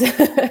 4 days.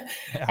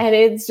 And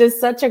it's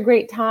just such a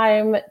great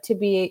time to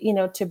be,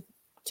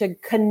 to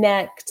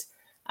connect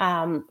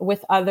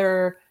with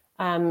other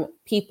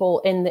people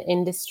in the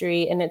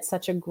industry. And it's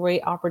such a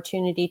great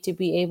opportunity to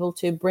be able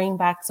to bring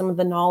back some of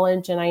the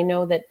knowledge. And I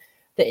know that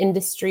the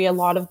industry, a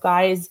lot of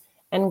guys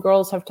and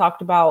girls have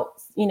talked about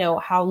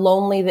how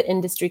lonely the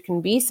industry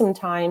can be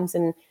sometimes,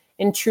 and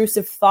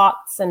intrusive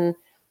thoughts, and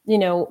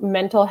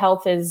mental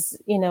health is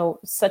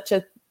such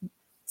a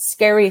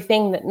scary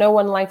thing that no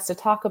one likes to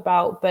talk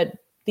about. But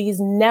these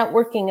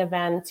networking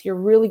events, you're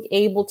really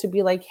able to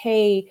be like,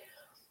 hey,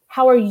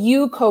 how are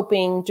you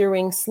coping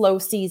during slow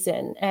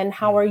season? And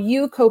how are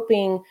you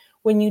coping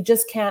when you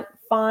just can't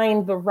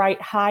find the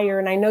right hire?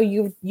 And I know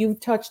you've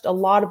touched a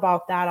lot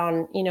about that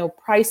on,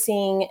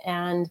 pricing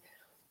and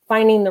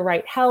finding the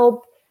right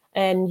help.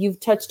 And you've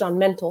touched on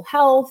mental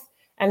health.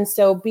 And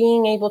so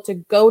being able to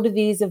go to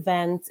these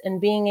events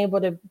and being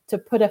able to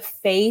put a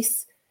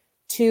face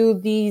to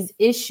these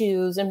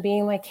issues and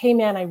being like, hey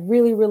man, I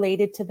really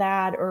related to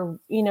that. Or,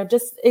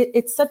 just,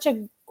 it's such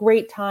a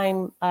great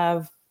time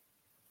of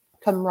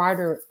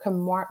camaraderie.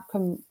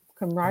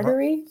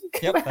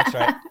 Yep, that's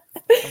right.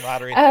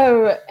 Camaraderie.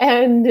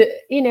 And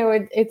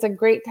it's a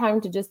great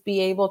time to just be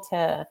able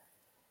to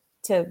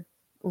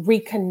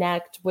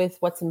reconnect with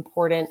what's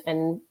important,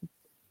 and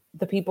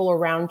the people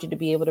around you to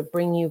be able to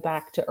bring you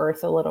back to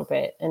earth a little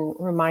bit and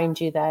remind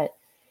you that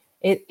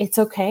it's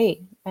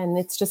okay, and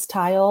it's just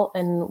tile,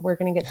 and we're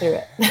going to get through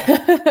it.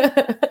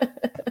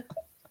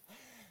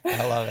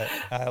 I love it.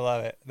 I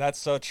love it. That's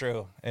so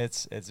true.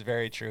 It's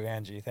very true,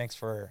 Angie. Thanks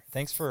for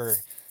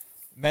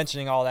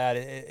mentioning all that.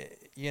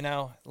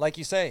 Like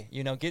you say,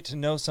 get to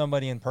know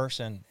somebody in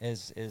person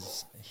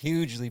is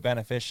hugely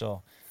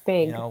beneficial.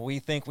 Big. We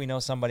think we know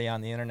somebody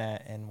on the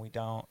internet, and we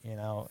don't.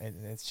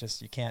 It's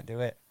just, you can't do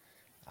it.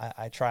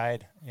 I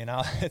tried.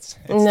 It's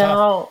no.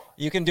 tough.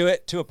 You can do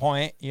it to a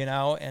point,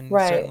 and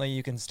right. certainly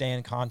you can stay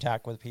in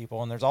contact with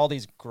people. And there's all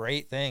these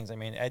great things. I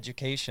mean,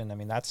 education. I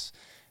mean, that's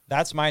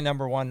my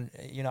number one.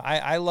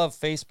 I love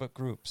Facebook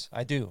groups.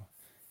 I do.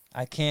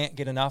 I can't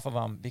get enough of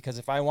them, because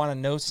if I want to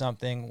know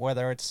something,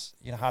 whether it's,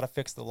 how to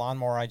fix the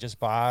lawnmower I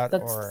just bought,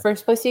 that's or the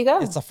first place you go.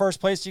 It's the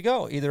first place you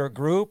go, either a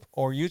group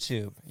or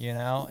YouTube,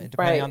 depending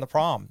right. on the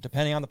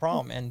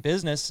problem. And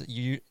business,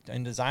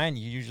 in design,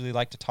 you usually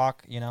like to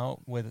talk,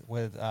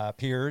 with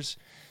peers,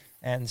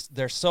 and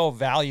they're so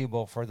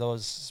valuable for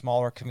those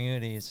smaller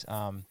communities.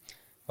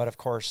 But of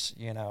course,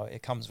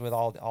 it comes with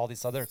all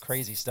this other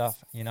crazy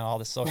stuff, all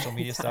this social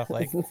media stuff.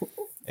 Like,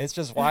 it's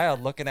just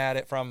wild looking at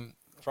it from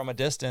a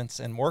distance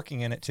and working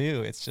in it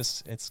too.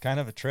 It's kind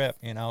of a trip,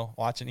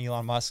 watching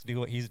Elon Musk do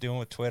what he's doing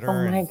with Twitter.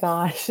 Oh my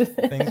gosh.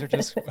 Things are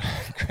just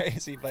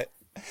crazy, but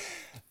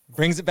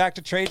brings it back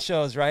to trade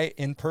shows, right?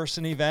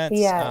 In-person events.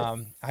 Yes.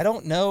 I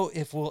don't know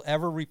if we'll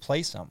ever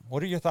replace them.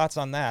 What are your thoughts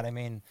on that? I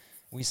mean,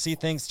 we see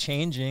things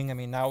changing. I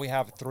mean, now we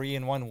have 3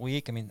 in 1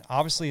 week. I mean,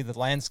 obviously the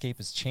landscape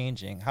is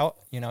changing. How,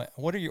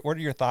 what are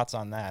your thoughts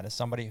on that as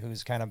somebody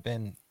who's kind of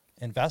been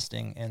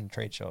investing in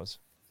trade shows?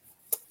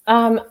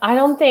 I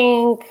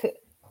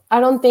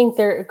don't think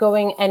they're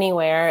going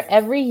anywhere.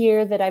 Every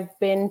year that I've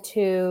been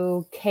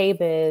to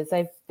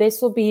KBIS,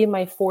 this will be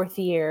my 4th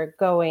year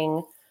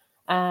going.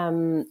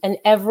 And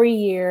every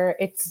year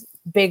it's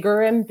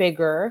bigger and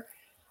bigger.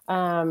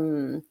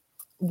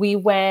 We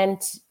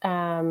went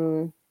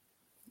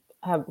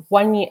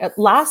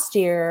last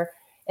year,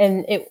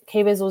 and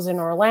KBIS was in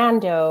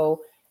Orlando,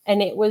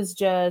 and it was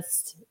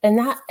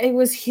it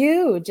was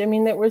huge. I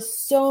mean, there were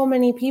so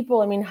many people.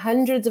 I mean,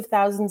 hundreds of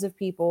thousands of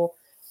people.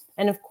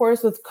 And of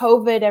course, with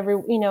COVID,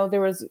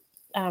 there was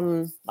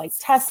like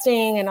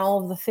testing and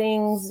all of the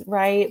things,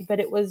 right? But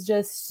it was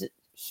just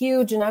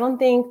huge. And I don't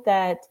think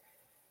that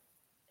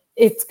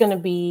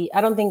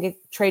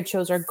trade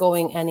shows are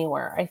going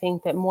anywhere. I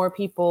think that more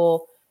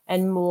people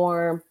and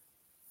more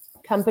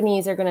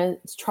companies are going to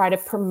try to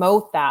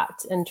promote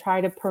that and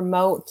try to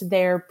promote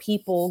their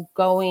people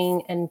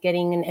going and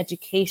getting an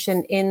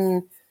education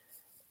in,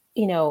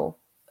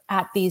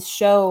 at these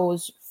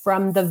shows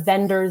from the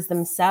vendors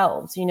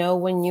themselves.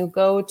 When you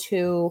go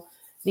to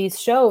these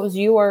shows,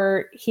 you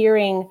are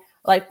hearing,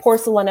 like,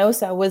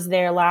 Porcelanosa was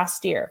there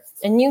last year,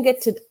 and you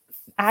get to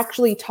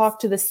actually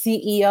talk to the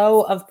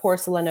CEO of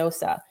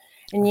Porcelanosa,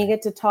 and you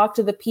get to talk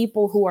to the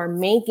people who are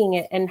making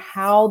it and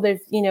how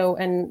they're,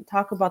 and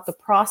talk about the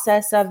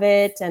process of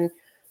it. And,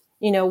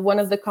 one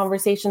of the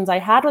conversations I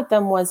had with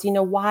them was,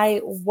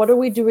 what are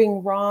we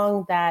doing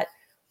wrong that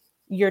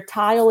your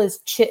tile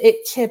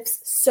it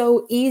chips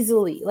so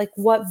easily? Like,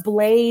 what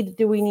blade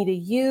do we need to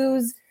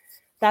use?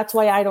 That's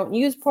why I don't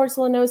use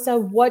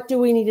Porcelanosa. What do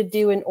we need to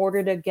do in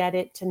order to get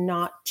it to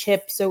not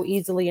chip so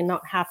easily and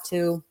not have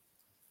to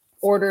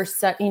order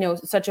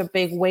such a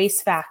big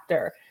waste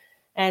factor?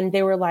 And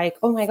they were like,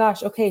 oh my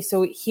gosh, okay,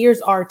 so here's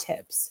our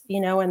tips,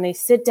 and they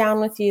sit down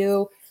with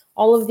you.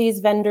 All of these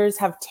vendors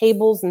have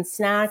tables and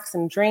snacks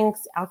and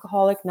drinks,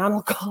 alcoholic,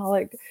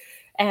 non-alcoholic.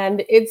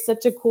 And it's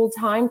such a cool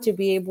time to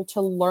be able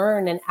to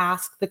learn and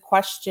ask the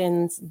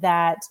questions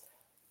that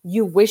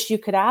you wish you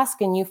could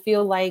ask, and you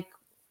feel like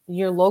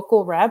your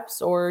local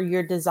reps or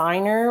your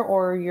designer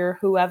or your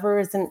whoever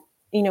is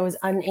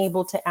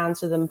unable to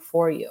answer them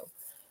for you.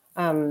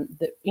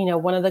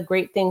 One of the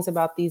great things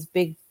about these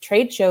big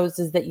trade shows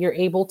is that you're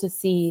able to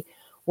see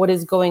what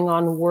is going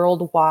on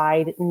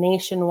worldwide,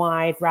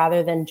 nationwide,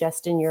 rather than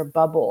just in your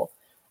bubble.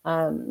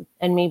 And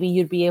maybe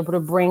you'd be able to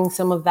bring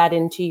some of that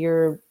into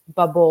your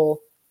bubble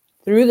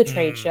through the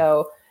trade Mm.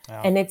 show.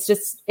 Yeah. And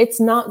it's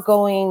not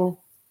going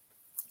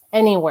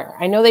anywhere.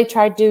 I know they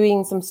tried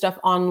doing some stuff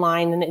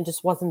online and it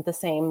just wasn't the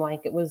same.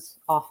 Like, it was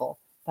awful,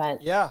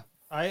 but Yeah.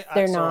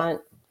 they're So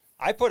not.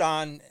 I put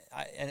on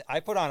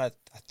a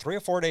 3 or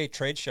 4 day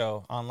trade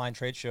show, online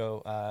trade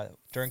show,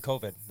 during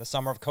COVID, the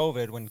summer of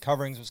COVID, when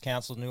Coverings was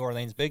canceled, New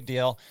Orleans, big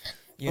deal,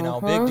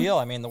 big deal.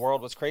 I mean, the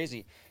world was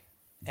crazy,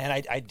 and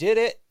I did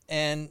it.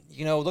 And,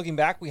 looking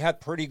back, we had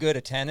pretty good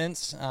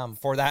attendance,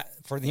 for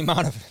the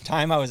amount of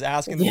time I was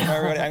asking from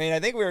everybody. I mean, I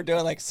think we were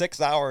doing like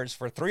 6 hours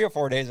for 3 or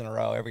 4 days in a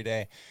row every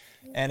day.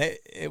 And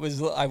it was,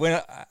 I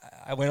went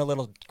a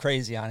little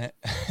crazy on it,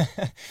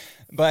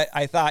 but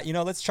I thought,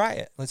 let's try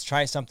it. Let's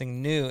try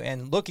something new.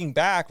 And looking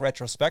back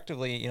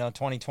retrospectively,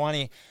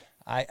 2020,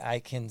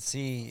 I can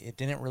see it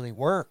didn't really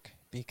work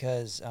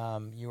because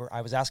I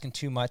was asking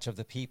too much of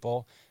the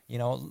people.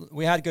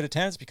 We had good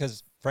attendance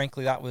because,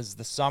 frankly, that was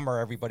the summer.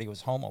 Everybody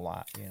was home a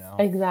lot.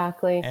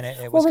 Exactly. And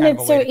it Well, was and kind of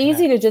a it's way so to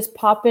easy connect. to just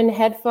pop in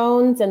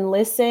headphones and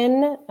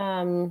listen.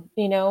 I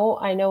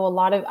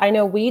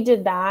know we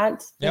did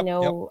that, Yep.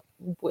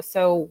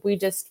 so we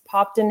just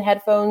popped in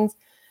headphones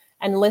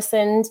and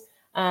listened.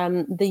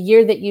 The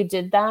year that you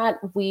did that,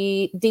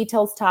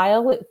 Details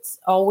Tile, it's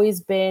always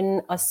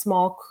been a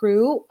small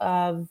crew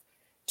of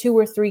 2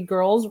 or 3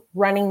 girls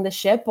running the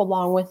ship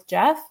along with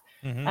Jeff.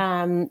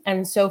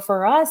 And so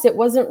for us, it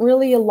wasn't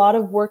really a lot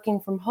of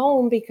working from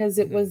home because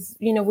it was,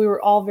 we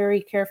were all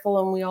very careful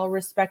and we all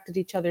respected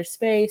each other's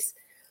space.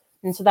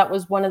 And so that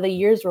was one of the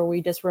years where we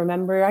just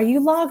remember, are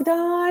you logged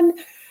on?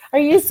 Are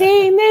you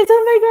seeing this?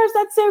 Oh my gosh,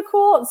 that's so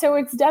cool. So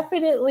it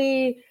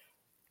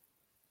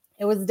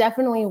was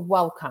definitely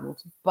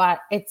welcomed,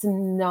 but it's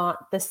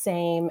not the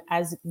same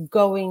as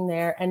going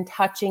there and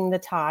touching the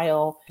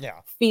tile,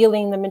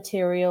 feeling the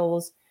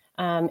materials.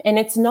 And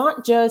it's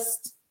not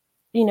just,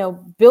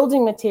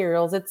 building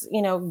materials. It's,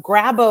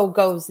 Grabo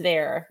goes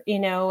there,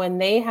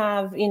 and they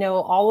have,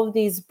 all of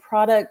these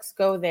products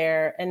go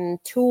there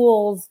and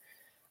tools,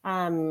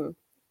 and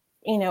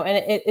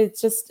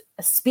it's just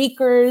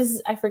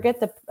speakers. I forget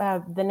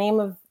the name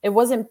of, it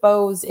wasn't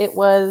Bose. It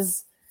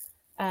was,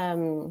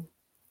 I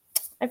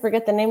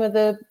forget the name of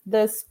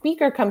the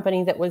speaker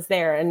company that was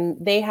there.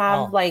 And they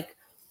have like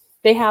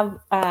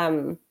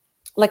a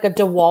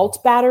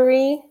DeWalt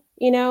battery,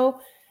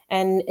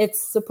 and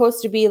it's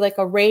supposed to be like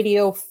a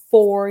radio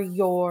for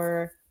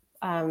your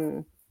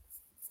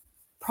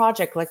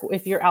project. Like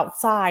if you're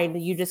outside,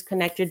 you just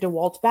connect your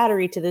DeWalt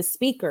battery to this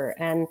speaker,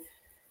 and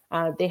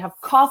they have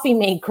coffee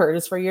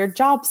makers for your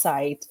job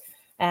site.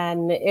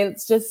 And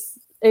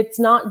it's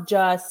not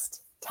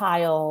just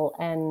tile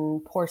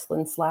and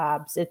porcelain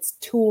slabs. It's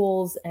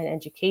tools and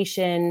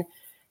education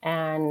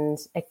and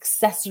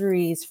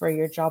accessories for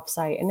your job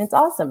site. And it's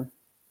awesome.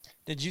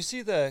 Did you see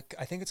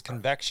I think it's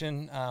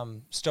convection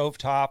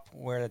stovetop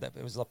where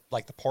it was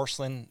like the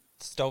porcelain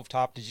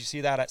stovetop? Did you see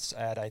that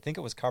at I think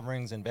it was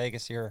Coverings in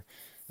Vegas here,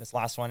 this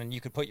last one, and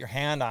you could put your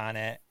hand on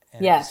it,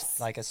 and Yes. it was,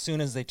 like, as soon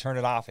as they turned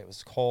it off, it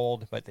was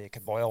cold, but they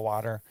could boil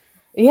water.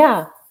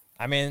 Yeah.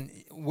 I mean,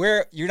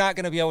 you're not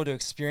going to be able to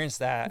experience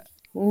that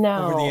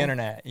over the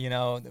internet,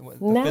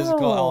 the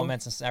physical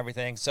elements and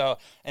everything. So,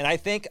 and I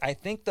think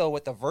though,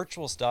 what the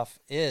virtual stuff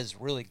is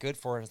really good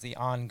for is the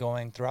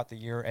ongoing throughout the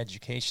year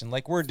education,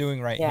 like we're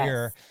doing right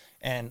here.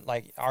 And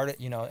like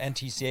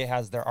NTCA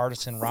has their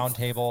artisan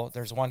roundtable.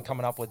 There's one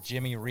coming up with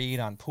Jimmy Reed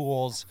on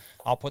pools.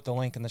 I'll put the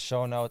link in the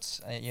show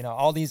notes.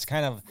 All these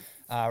kind of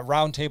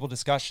roundtable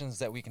discussions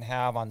that we can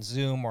have on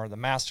Zoom, or the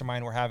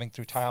mastermind we're having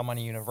through Tile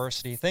Money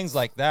University, things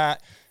like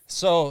that.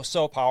 So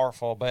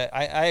powerful. But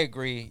I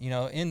agree,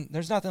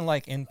 there's nothing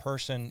like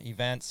in-person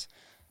events,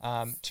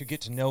 to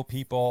get to know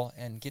people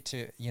and get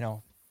to,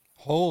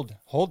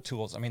 hold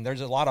tools. I mean,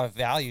 there's a lot of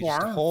value just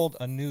to hold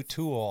a new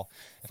tool.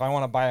 If I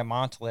want to buy a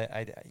Montolet,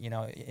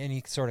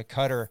 any sort of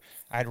cutter,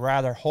 I'd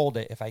rather hold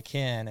it if I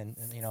can, and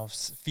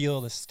feel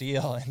the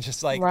steel, and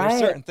just like there's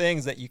certain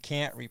things that you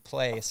can't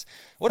replace.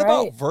 What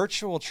about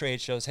virtual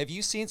trade shows? Have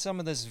you seen some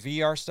of this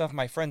VR stuff?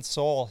 My friend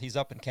Sol, he's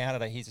up in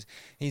Canada.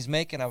 He's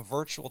making a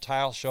virtual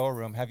tile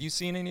showroom. Have you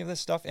seen any of this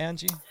stuff,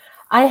 Angie?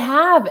 I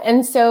have.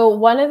 And so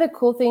one of the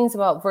cool things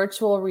about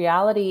virtual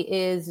reality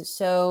is,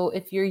 so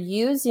if you're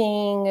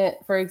using,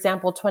 for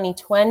example,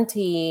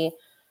 2020,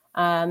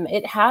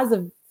 it has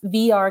a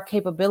VR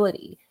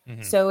capability.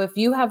 So if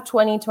you have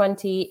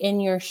 2020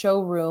 in your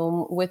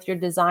showroom with your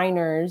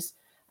designers,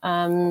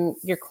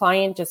 your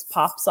client just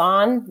pops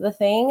on the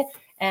thing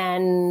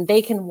and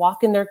they can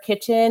walk in their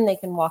kitchen, they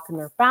can walk in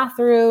their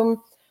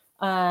bathroom.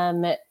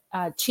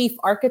 Chief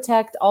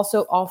Architect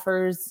also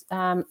offers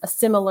a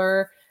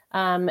similar,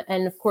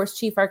 and of course,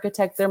 Chief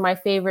Architect, they're my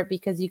favorite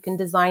because you can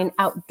design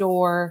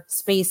outdoor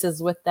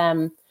spaces with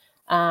them.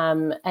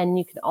 And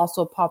you can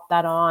also pop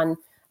that on.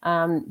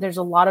 There's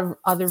a lot of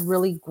other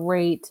really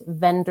great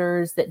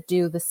vendors that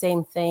do the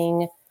same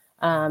thing.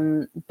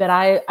 But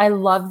I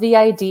love the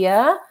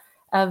idea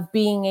of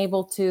being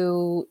able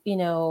to,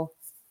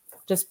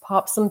 just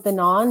pop something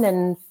on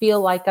and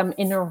feel like I'm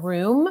in a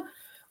room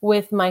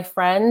with my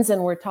friends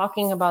and we're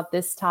talking about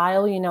this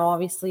tile,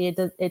 obviously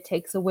it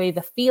takes away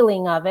the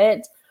feeling of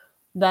it,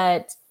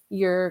 that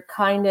you're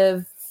kind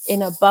of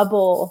in a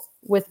bubble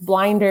with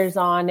blinders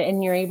on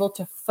and you're able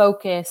to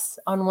focus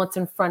on what's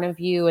in front of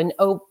you and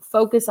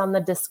focus on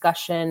the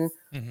discussion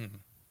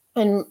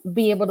and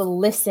be able to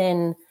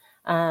listen,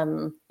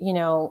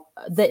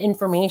 the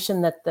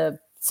information that the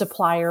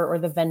supplier or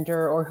the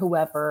vendor or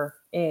whoever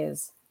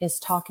is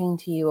talking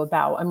to you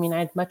about. I mean,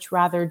 I'd much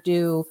rather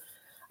do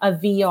a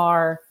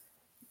VR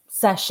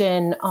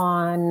session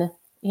on,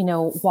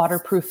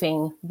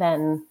 waterproofing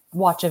than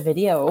watch a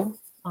video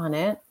on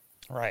it.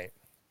 Right.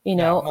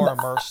 More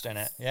immersed in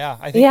it. Yeah.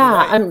 I think you're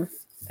right.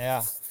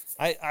 Yeah.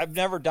 I've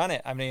never done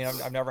it. I mean,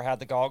 I've never had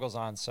the goggles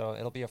on, so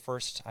it'll be a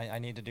first. I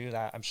need to do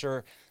that. I'm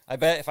sure. I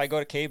bet if I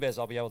go to KBIS,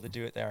 I'll be able to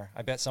do it there.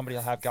 I bet somebody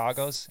will have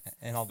goggles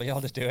and I'll be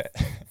able to do it.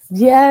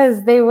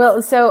 Yes, they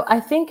will. So I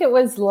think it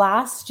was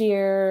last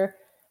year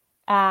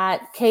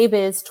at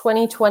KBIS,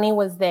 2020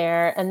 was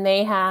there, and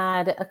they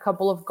had a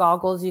couple of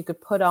goggles you could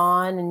put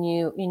on,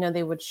 and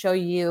they would show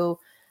you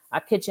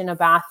a kitchen, a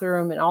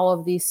bathroom, and all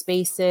of these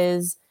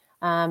spaces,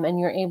 and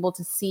you're able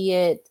to see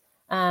it.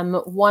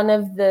 One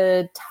of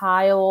the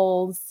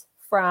tiles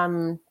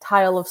from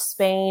Tile of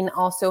Spain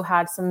also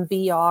had some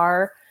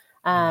VR,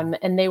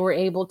 and they were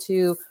able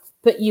to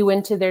put you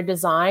into their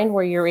design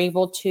where you're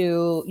able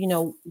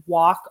to,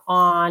 walk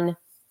on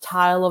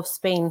Tile of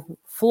Spain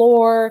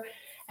floor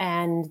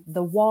and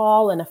the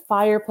wall and a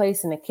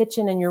fireplace and a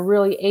kitchen. And you're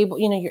really able,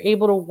 you're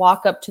able to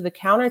walk up to the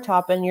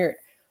countertop and you're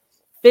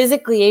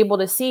physically able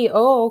to see,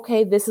 oh,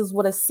 okay, this is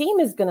what a seam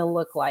is going to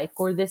look like.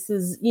 Or this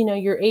is,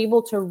 you're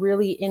able to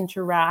really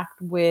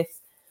interact with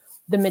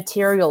the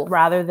material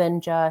rather than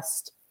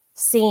just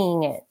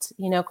seeing it,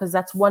 because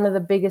that's one of the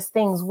biggest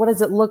things. What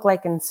does it look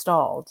like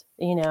installed,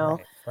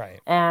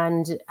 Right.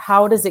 And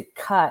how does it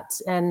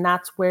cut? And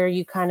that's where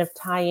you kind of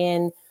tie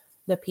in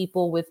the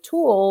people with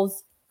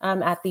tools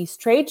at these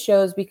trade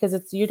shows, because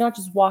you're not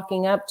just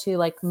walking up to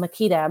like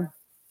Makita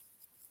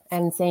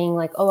and saying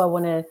like,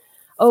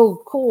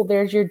 oh, cool,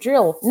 there's your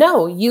drill.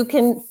 No, you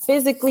can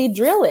physically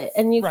drill it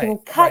and you can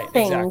cut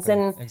things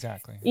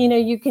exactly.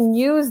 You can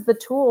use the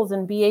tools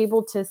and be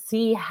able to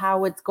see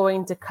how it's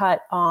going to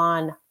cut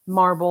on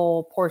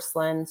marble,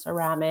 porcelain,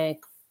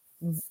 ceramic,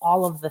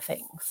 all of the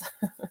things.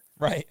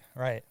 Right.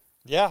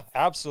 Yeah,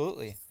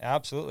 absolutely.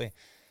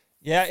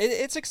 Yeah,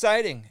 it's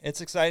exciting.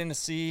 It's exciting to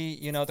see,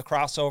 the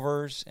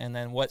crossovers and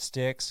then what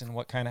sticks and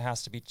what kind of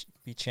has to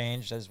be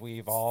changed as we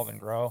evolve and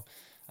grow.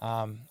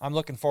 I'm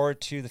looking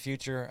forward to the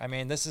future. I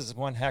mean, this is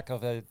one heck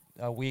of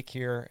a week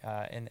here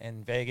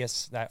in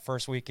Vegas, that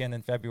first weekend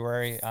in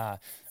February.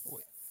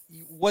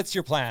 What's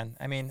your plan?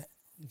 I mean,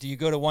 do you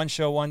go to one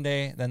show one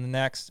day, then the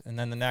next, and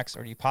then the next,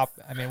 or do you pop?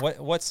 I mean,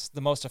 what's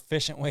the most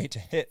efficient way to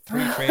hit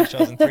 3 trade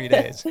shows in 3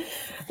 days?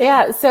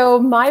 Yeah, so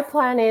my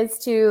plan is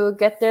to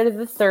get there to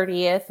the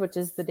 30th, which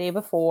is the day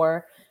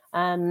before.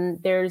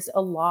 There's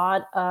a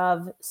lot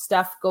of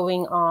stuff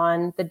going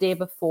on the day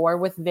before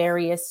with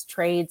various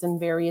trades and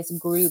various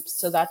groups,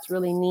 so that's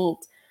really neat.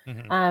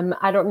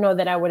 I don't know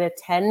that I would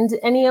attend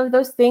any of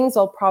those things.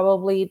 I'll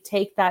probably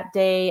take that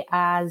day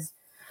as,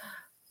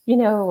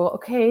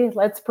 okay,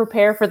 let's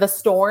prepare for the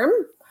storm.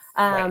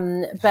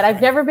 But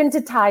I've never been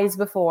to ties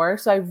before,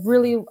 so I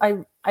really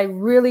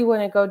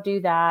want to go do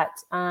that.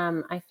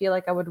 I feel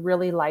like I would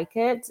really like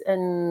it,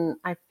 and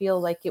I feel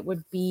like it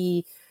would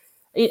be.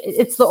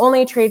 It's the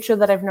only trade show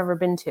that I've never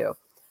been to,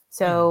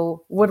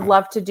 so would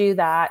love to do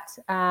that.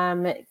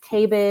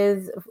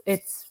 KBIS,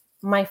 it's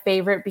my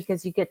favorite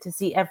because you get to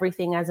see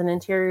everything. As an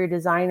interior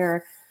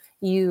designer,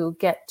 you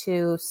get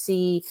to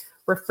see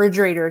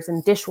refrigerators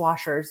and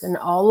dishwashers and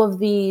all of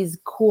these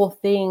cool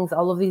things,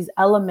 all of these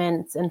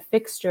elements and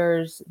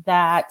fixtures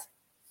that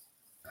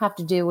have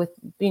to do with,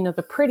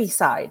 the pretty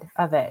side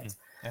of it.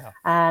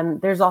 Yeah.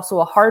 There's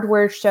also a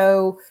hardware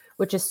show,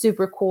 which is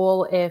super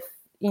cool. If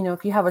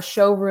you have a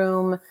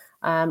showroom,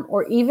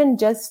 or even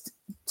just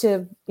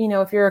to,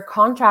 if you're a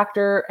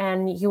contractor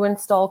and you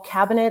install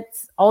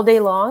cabinets all day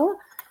long,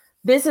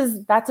 that's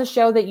a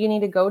show that you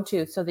need to go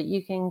to so that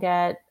you can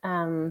get,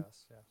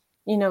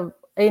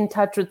 in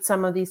touch with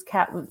some of these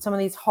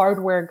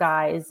hardware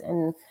guys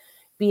and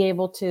be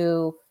able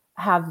to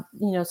have,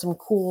 some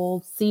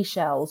cool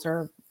seashells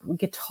or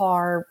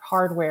guitar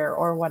hardware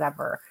or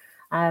whatever.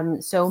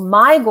 So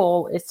my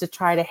goal is to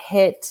try to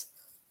hit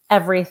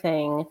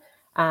everything.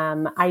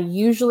 I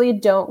usually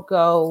don't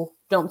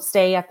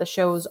stay at the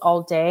shows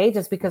all day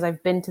just because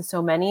I've been to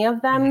so many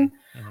of them.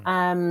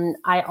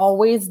 I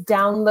always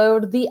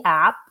download the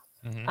app.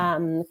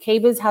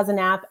 KBIS has an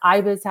app.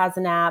 IBIS has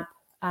an app.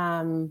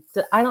 I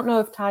don't know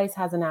if Ties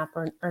has an app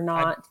or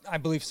not. I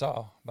believe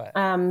so,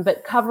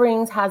 but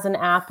Coverings has an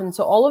app. And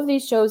so all of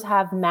these shows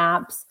have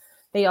maps.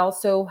 They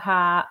also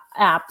have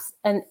apps,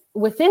 and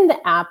within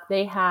the app,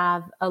 they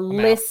have a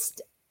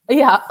list.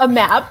 Yeah, a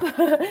map.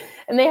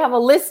 And they have a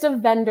list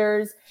of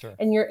vendors. Sure.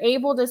 And you're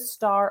able to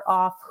star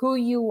off who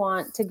you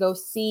want to go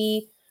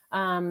see.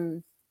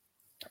 And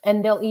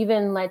they'll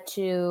even let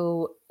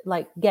you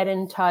like get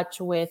in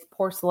touch with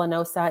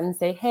Porcelanosa and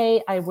say,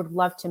 hey, I would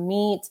love to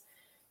meet.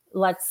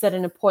 Let's set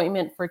an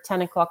appointment for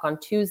 10 o'clock on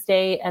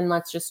Tuesday and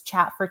let's just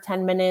chat for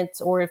 10 minutes.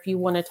 Or if you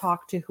want to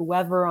talk to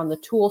whoever on the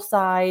tool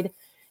side,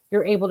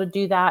 you're able to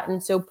do that.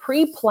 And so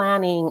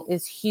pre-planning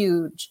is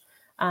huge,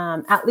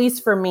 at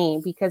least for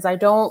me, because I'm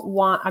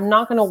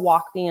not going to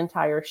walk the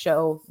entire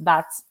show.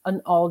 That's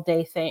an all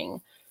day thing.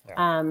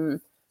 Yeah.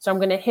 So I'm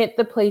going to hit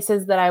the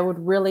places that I would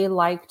really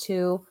like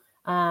to,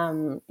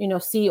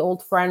 see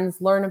old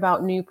friends, learn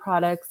about new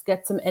products,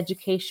 get some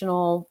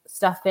educational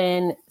stuff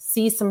in,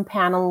 see some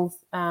panels.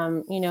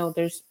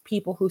 There's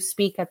people who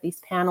speak at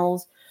these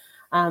panels.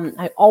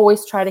 I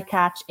always try to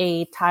catch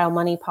a Tile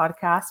Money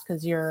podcast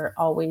because you're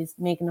always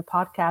making a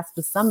podcast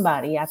with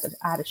somebody at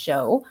a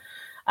show.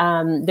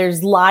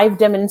 There's live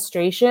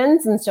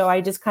demonstrations. And so I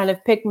just kind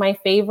of pick my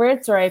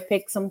favorites, or I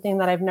pick something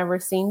that I've never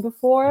seen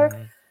before.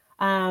 Mm-hmm.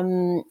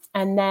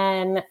 And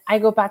then I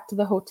go back to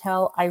the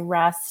hotel, I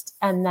rest,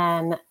 and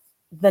then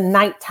the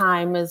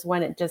nighttime is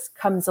when it just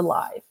comes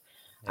alive.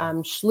 Yeah.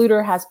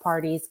 Schluter has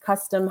parties,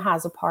 Custom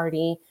has a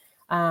party,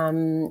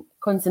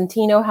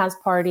 Consentino has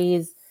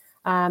parties,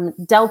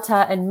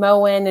 Delta and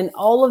Moen, and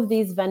all of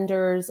these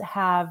vendors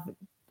have,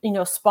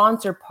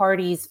 sponsor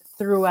parties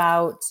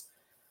throughout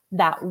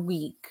that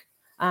week.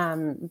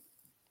 And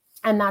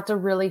that's a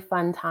really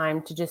fun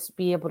time to just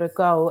be able to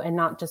go, and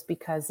not just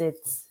because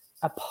it's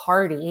a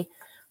party,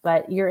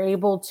 but you're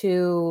able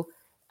to,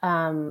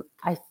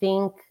 I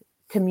think,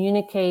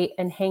 communicate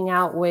and hang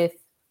out with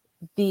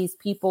these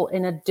people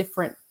in a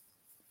different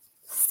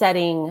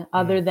setting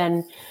other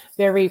than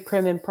very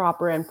prim and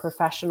proper and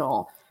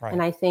professional. Right.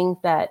 And I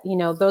think that,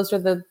 those are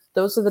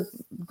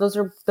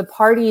the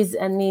parties,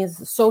 and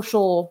these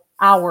social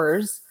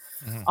hours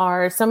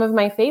are some of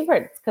my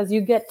favorites because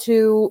you get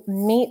to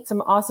meet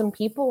some awesome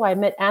people. I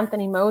met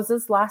Anthony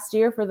Moses last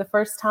year for the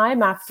first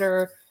time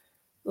after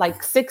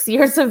like 6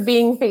 years of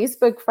being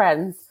Facebook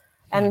friends.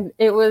 And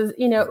it was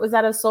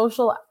at a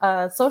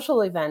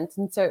social event.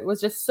 And so it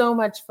was just so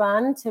much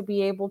fun to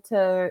be able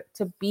to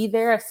be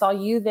there. I saw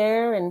you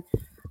there, and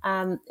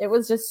it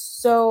was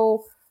just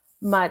so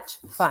much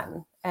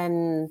fun.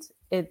 And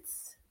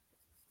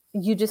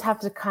you just have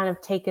to kind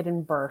of take it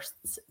in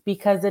bursts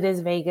because it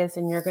is Vegas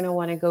and you're going to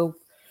want to go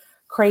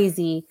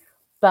crazy.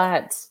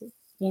 But,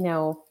 one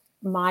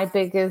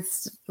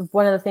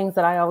of the things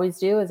that I always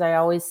do is I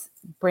always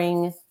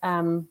bring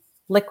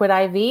liquid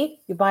IV.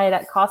 You buy it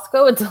at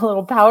Costco. It's a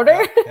little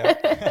powder.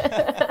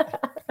 Yeah.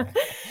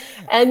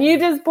 And you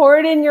just pour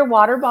it in your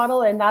water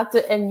bottle, and that's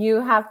it. And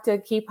you have to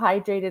keep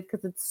hydrated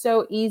because it's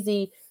so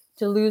easy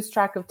to lose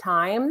track of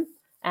time.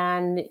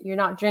 And you're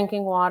not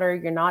drinking water,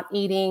 you're not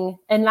eating.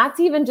 And that's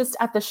even just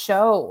at the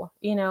show,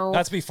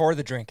 That's before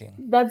the drinking.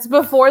 That's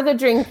before the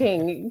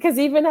drinking. Because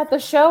even at the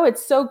show,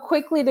 it's so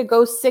quickly to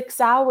go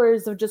 6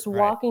 hours of just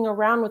walking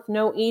around with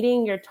no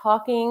eating. You're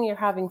talking, you're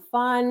having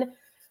fun.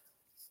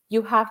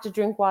 You have to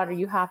drink water.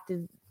 You have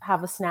to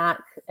have a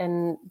snack.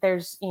 And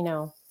there's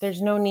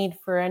no need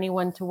for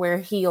anyone to wear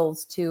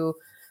heels to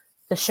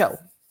the show.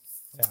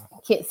 Yeah.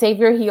 Can't save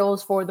your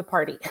heels for the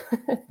party.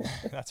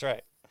 That's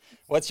right.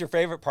 What's your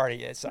favorite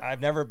party?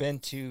 I've never been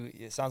to,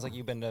 it sounds like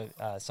you've been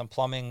to some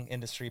plumbing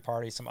industry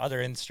parties, some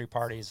other industry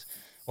parties.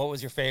 What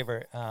was your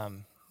favorite?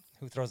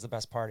 Who throws the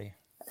best party?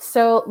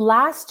 So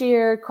last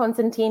year,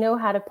 Consentino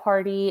had a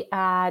party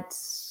at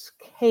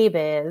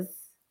KBIS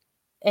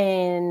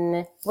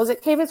was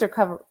it KBIS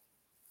or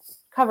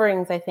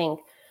Coverings, I think.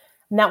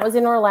 And that was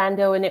in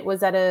Orlando, and it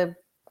was at a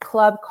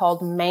club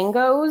called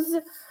Mangoes.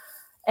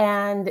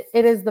 And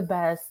it is the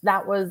best.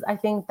 I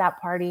think that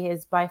party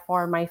is by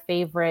far my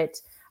favorite.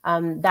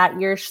 That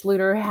year,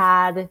 Schluter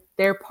had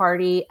their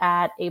party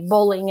at a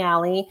bowling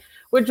alley,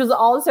 which was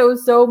also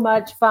so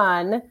much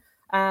fun.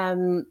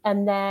 And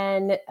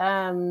then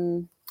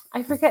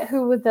I forget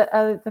who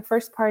the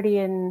first party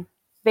in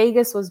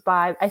Vegas was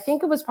by. I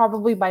think it was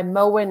probably by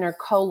Moen or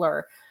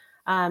Kohler.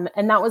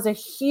 And that was a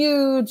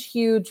huge,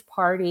 huge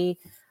party.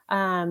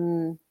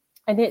 And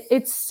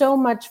it's so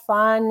much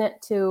fun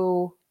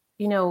to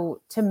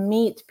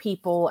meet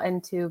people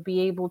and to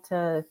be able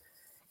to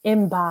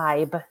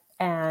imbibe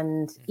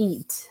and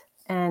eat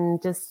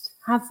and just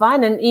have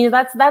fun. And,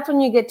 that's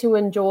when you get to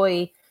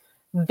enjoy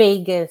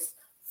Vegas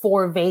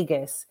for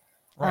Vegas.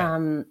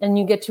 Right. And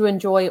you get to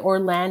enjoy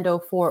Orlando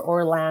for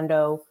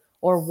Orlando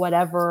or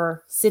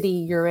whatever city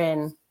you're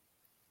in.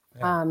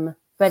 Yeah.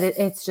 But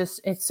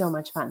it's so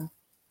much fun.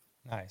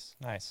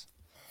 Nice.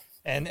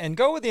 And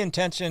go with the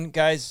intention,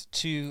 guys,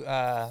 to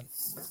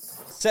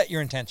set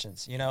your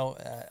intentions,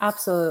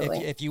 Absolutely.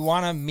 If you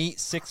want to meet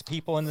 6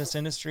 people in this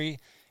industry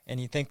and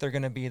you think they're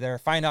going to be there,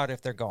 find out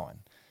if they're going.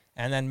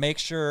 And then make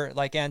sure,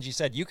 like Angie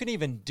said, you can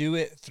even do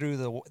it through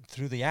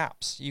the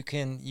apps. You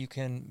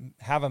can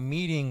have a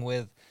meeting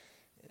with,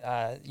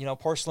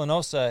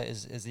 Porcelanosa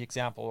is the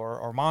example,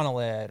 or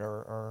Monolith,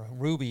 or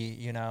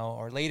Ruby,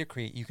 or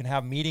Laticrete. You can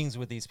have meetings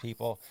with these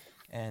people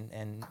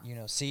and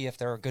see if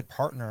they're a good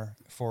partner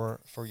for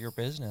your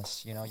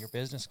business, your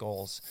business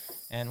goals.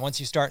 And once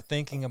you start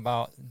thinking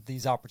about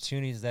these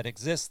opportunities that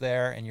exist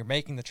there, and you're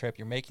making the trip,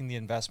 you're making the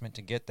investment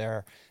to get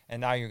there,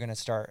 and now you're going to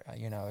start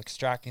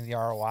extracting the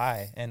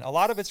ROI. And a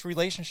lot of it's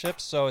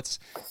relationships, so it's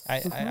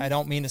I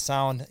don't mean to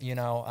sound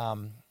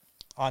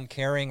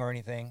uncaring or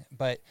anything,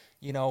 but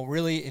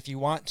really, if you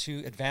want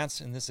to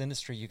advance in this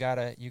industry, you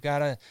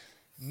gotta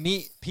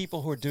meet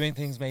people who are doing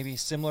things maybe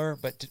similar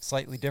but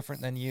slightly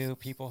different than you,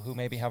 people who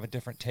maybe have a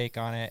different take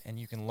on it, and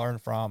you can learn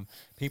from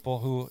people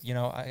who,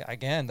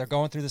 again, they're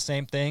going through the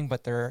same thing,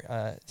 but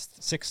they're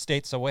 6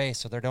 states away,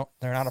 so they're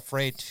not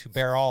afraid to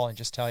bare all and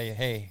just tell you,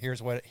 hey, here's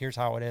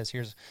how it is,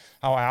 here's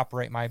how I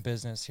operate my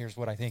business, here's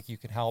what I think you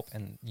can help.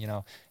 And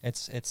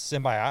it's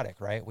symbiotic,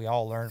 right? We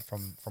all learn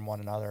from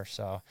one another.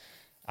 So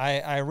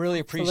I really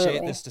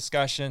appreciate this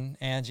discussion,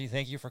 Angie.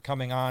 Thank you for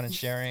coming on and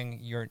sharing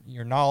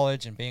your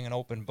knowledge and being an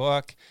open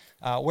book.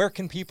 Where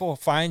can people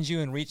find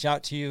you and reach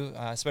out to you,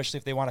 especially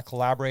if they want to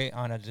collaborate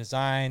on a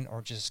design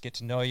or just get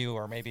to know you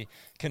or maybe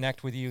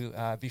connect with you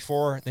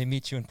before they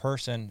meet you in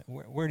person?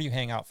 Where do you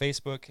hang out?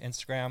 Facebook,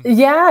 Instagram?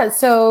 Yeah,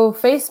 so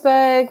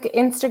Facebook,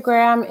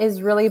 Instagram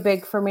is really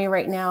big for me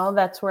right now.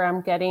 That's where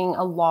I'm getting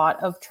a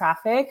lot of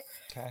traffic.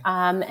 Okay.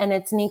 And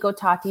it's Nico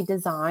Tati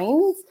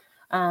Designs.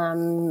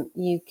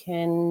 You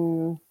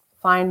can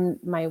find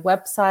my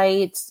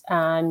website.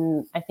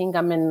 I think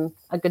I'm in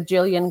a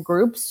gajillion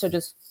groups, so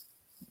just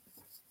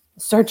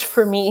search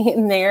for me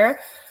in there.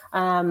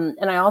 And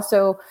I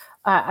also,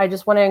 I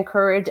just want to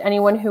encourage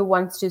anyone who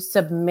wants to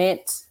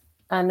submit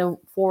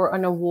for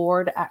an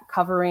award at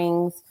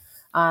Coverings.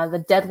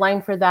 The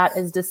deadline for that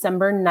is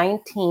December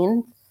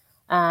 19th.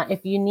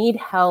 If you need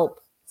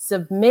help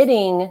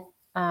submitting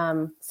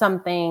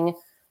something,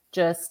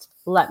 just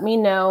let me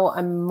know.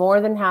 I'm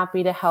more than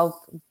happy to help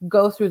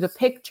go through the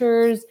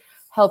pictures,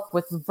 help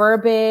with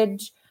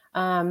verbiage.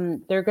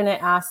 They're going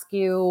to ask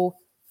you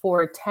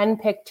for 10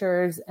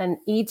 pictures, and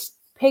each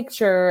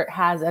picture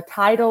has a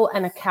title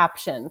and a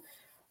caption.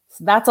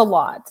 So that's a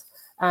lot.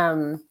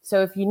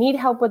 So if you need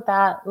help with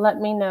that, let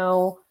me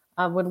know.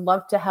 I would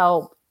love to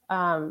help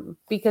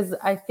because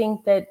I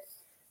think that,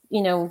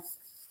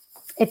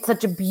 it's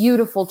such a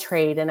beautiful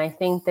trade. And I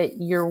think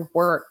that your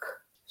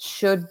work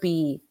should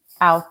be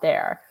out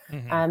there.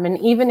 Mm-hmm. And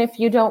even if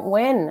you don't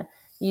win,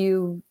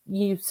 you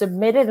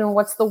submit it, and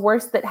what's the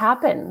worst that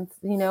happens?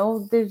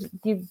 There's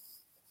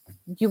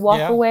you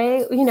walk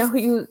away.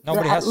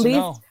 Nobody has to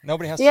know.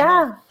 Nobody has to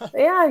know.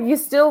 Yeah. You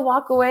still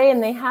walk away,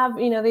 and they have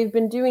they've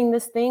been doing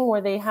this thing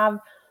where they have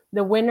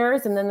the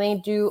winners, and then they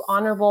do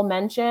honorable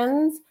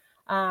mentions.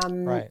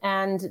 Right.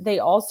 And they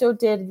also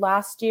did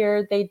last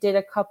year. They did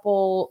a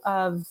couple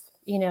of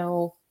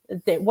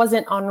it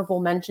wasn't honorable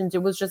mentions.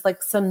 It was just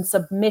like some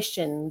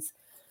submissions.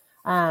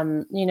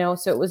 So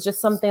it was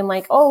just something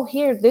like, oh,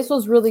 here, this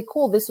was really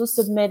cool. This was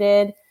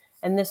submitted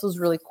and this was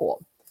really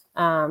cool.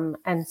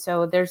 And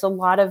so there's a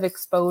lot of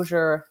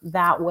exposure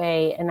that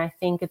way. And I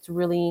think it's a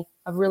really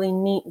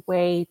neat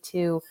way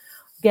to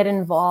get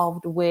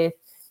involved with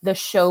the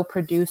show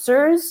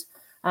producers,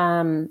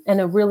 and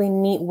a really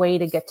neat way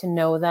to get to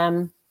know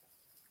them.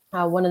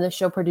 One of the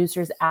show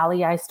producers,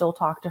 Allie, I still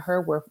talk to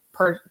her. We're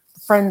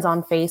friends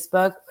on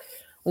Facebook.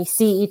 We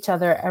see each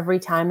other every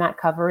time at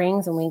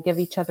Coverings, and we give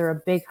each other a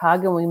big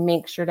hug, and we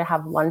make sure to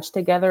have lunch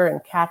together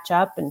and catch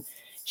up. And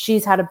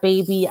she's had a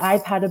baby.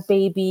 I've had a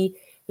baby.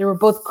 They were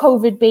both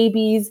COVID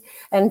babies.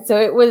 And so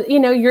it was,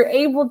 you're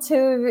able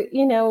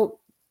to,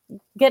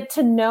 get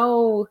to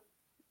know,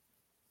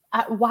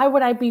 why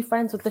would I be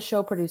friends with the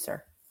show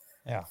producer?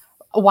 Yeah.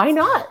 Why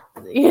not?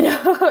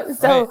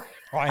 So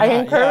right. I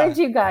encourage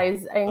you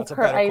guys. That's a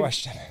better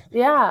question.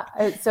 Yeah.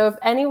 So if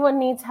anyone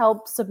needs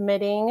help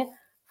submitting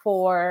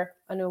for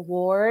an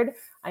award,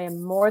 I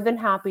am more than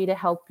happy to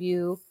help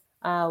you,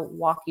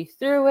 walk you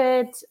through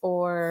it,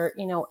 or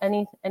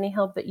any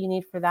help that you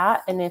need for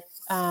that. And if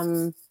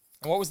and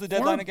what was the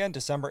deadline again?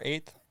 December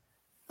 8th?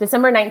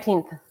 December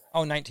 19th.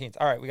 Oh, 19th.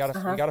 All right, we got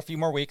a few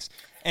more weeks.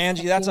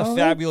 Angie, that's a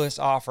fabulous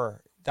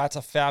offer. That's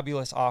a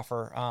fabulous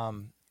offer.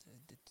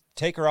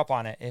 Take her up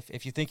on it.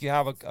 If you think you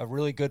have a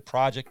really good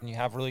project and you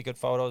have really good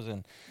photos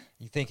and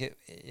you think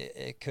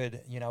it could,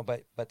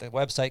 but the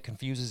website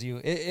confuses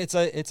you.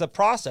 It's a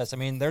process. I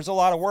mean, there's a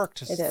lot of work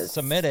to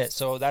submit it.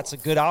 So that's a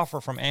good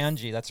offer from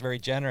Angie. That's very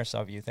generous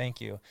of you. Thank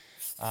you.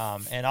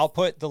 And I'll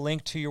put the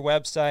link to your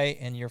website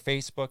and your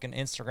Facebook and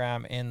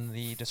Instagram in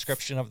the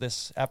description of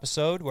this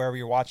episode, wherever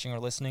you're watching or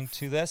listening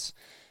to this.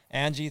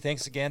 Angie,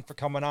 thanks again for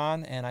coming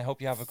on, and I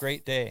hope you have a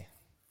great day.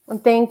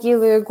 Thank you,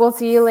 Luke. We'll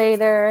see you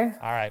later.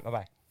 All right.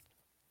 Bye-bye.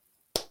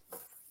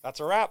 That's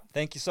a wrap.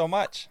 Thank you so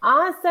much.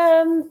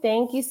 Awesome.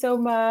 Thank you so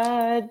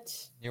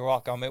much. You're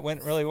welcome. It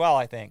went really well,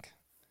 I think.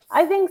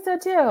 I think so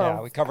too. Yeah,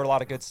 we covered a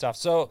lot of good stuff.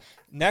 So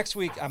next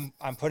week,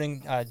 I'm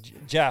putting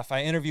Jeff.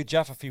 I interviewed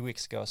Jeff a few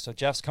weeks ago, so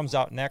Jeff's comes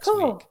out next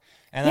week,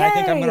 and then I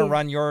think I'm going to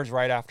run yours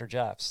right after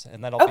Jeff's,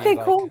 and that'll be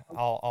like, cool.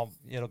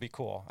 It'll be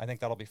cool. I think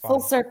that'll be fun. Full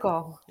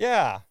circle.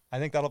 Yeah, I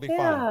think that'll be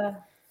fun.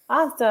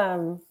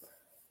 Awesome.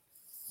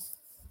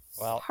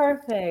 Well,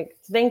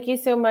 perfect. Thank you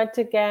so much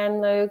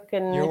again, Luke.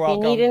 And you're if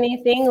welcome. you need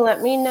anything,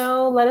 let me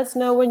know. Let us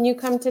know when you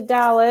come to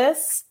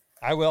Dallas.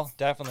 I will,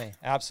 definitely.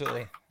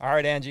 Absolutely. All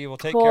right, Angie, we'll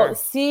take Cool. care.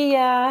 See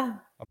ya.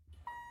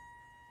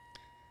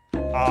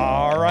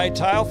 All right,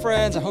 tile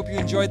friends, I hope you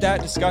enjoyed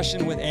that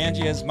discussion with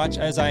Angie as much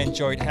as I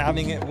enjoyed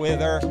having it with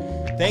her.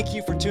 Thank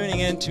you for tuning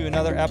in to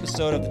another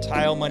episode of the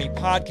Tile Money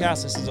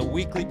Podcast. This is a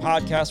weekly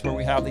podcast where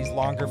we have these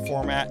longer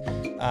format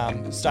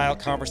style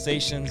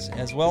conversations,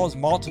 as well as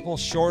multiple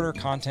shorter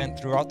content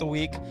throughout the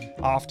week,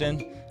 often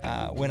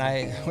when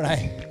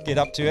I get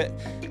up to it.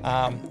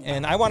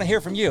 And I want to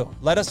hear from you.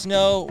 Let us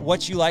know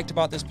what you liked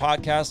about this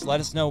podcast. Let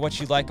us know what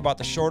you like about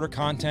the shorter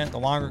content, the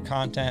longer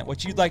content,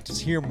 what you'd like to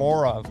hear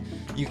more of.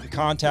 You can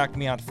contact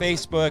me on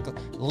Facebook,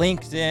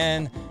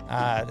 LinkedIn,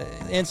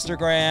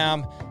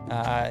 Instagram.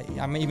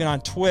 I'm even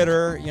on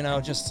Twitter,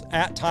 just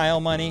at Tile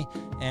Money.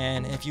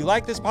 And if you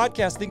like this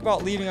podcast, think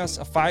about leaving us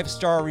a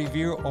 5-star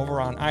review over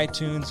on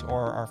iTunes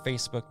or our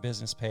Facebook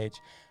business page.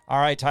 All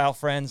right, tile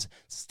friends,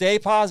 stay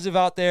positive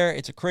out there.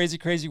 It's a crazy,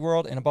 crazy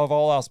world. And above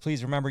all else,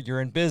 please remember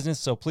you're in business.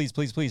 So please,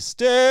 please, please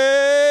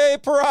stay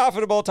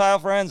profitable, tile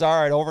friends.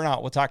 All right, over and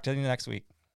out. We'll talk to you next week.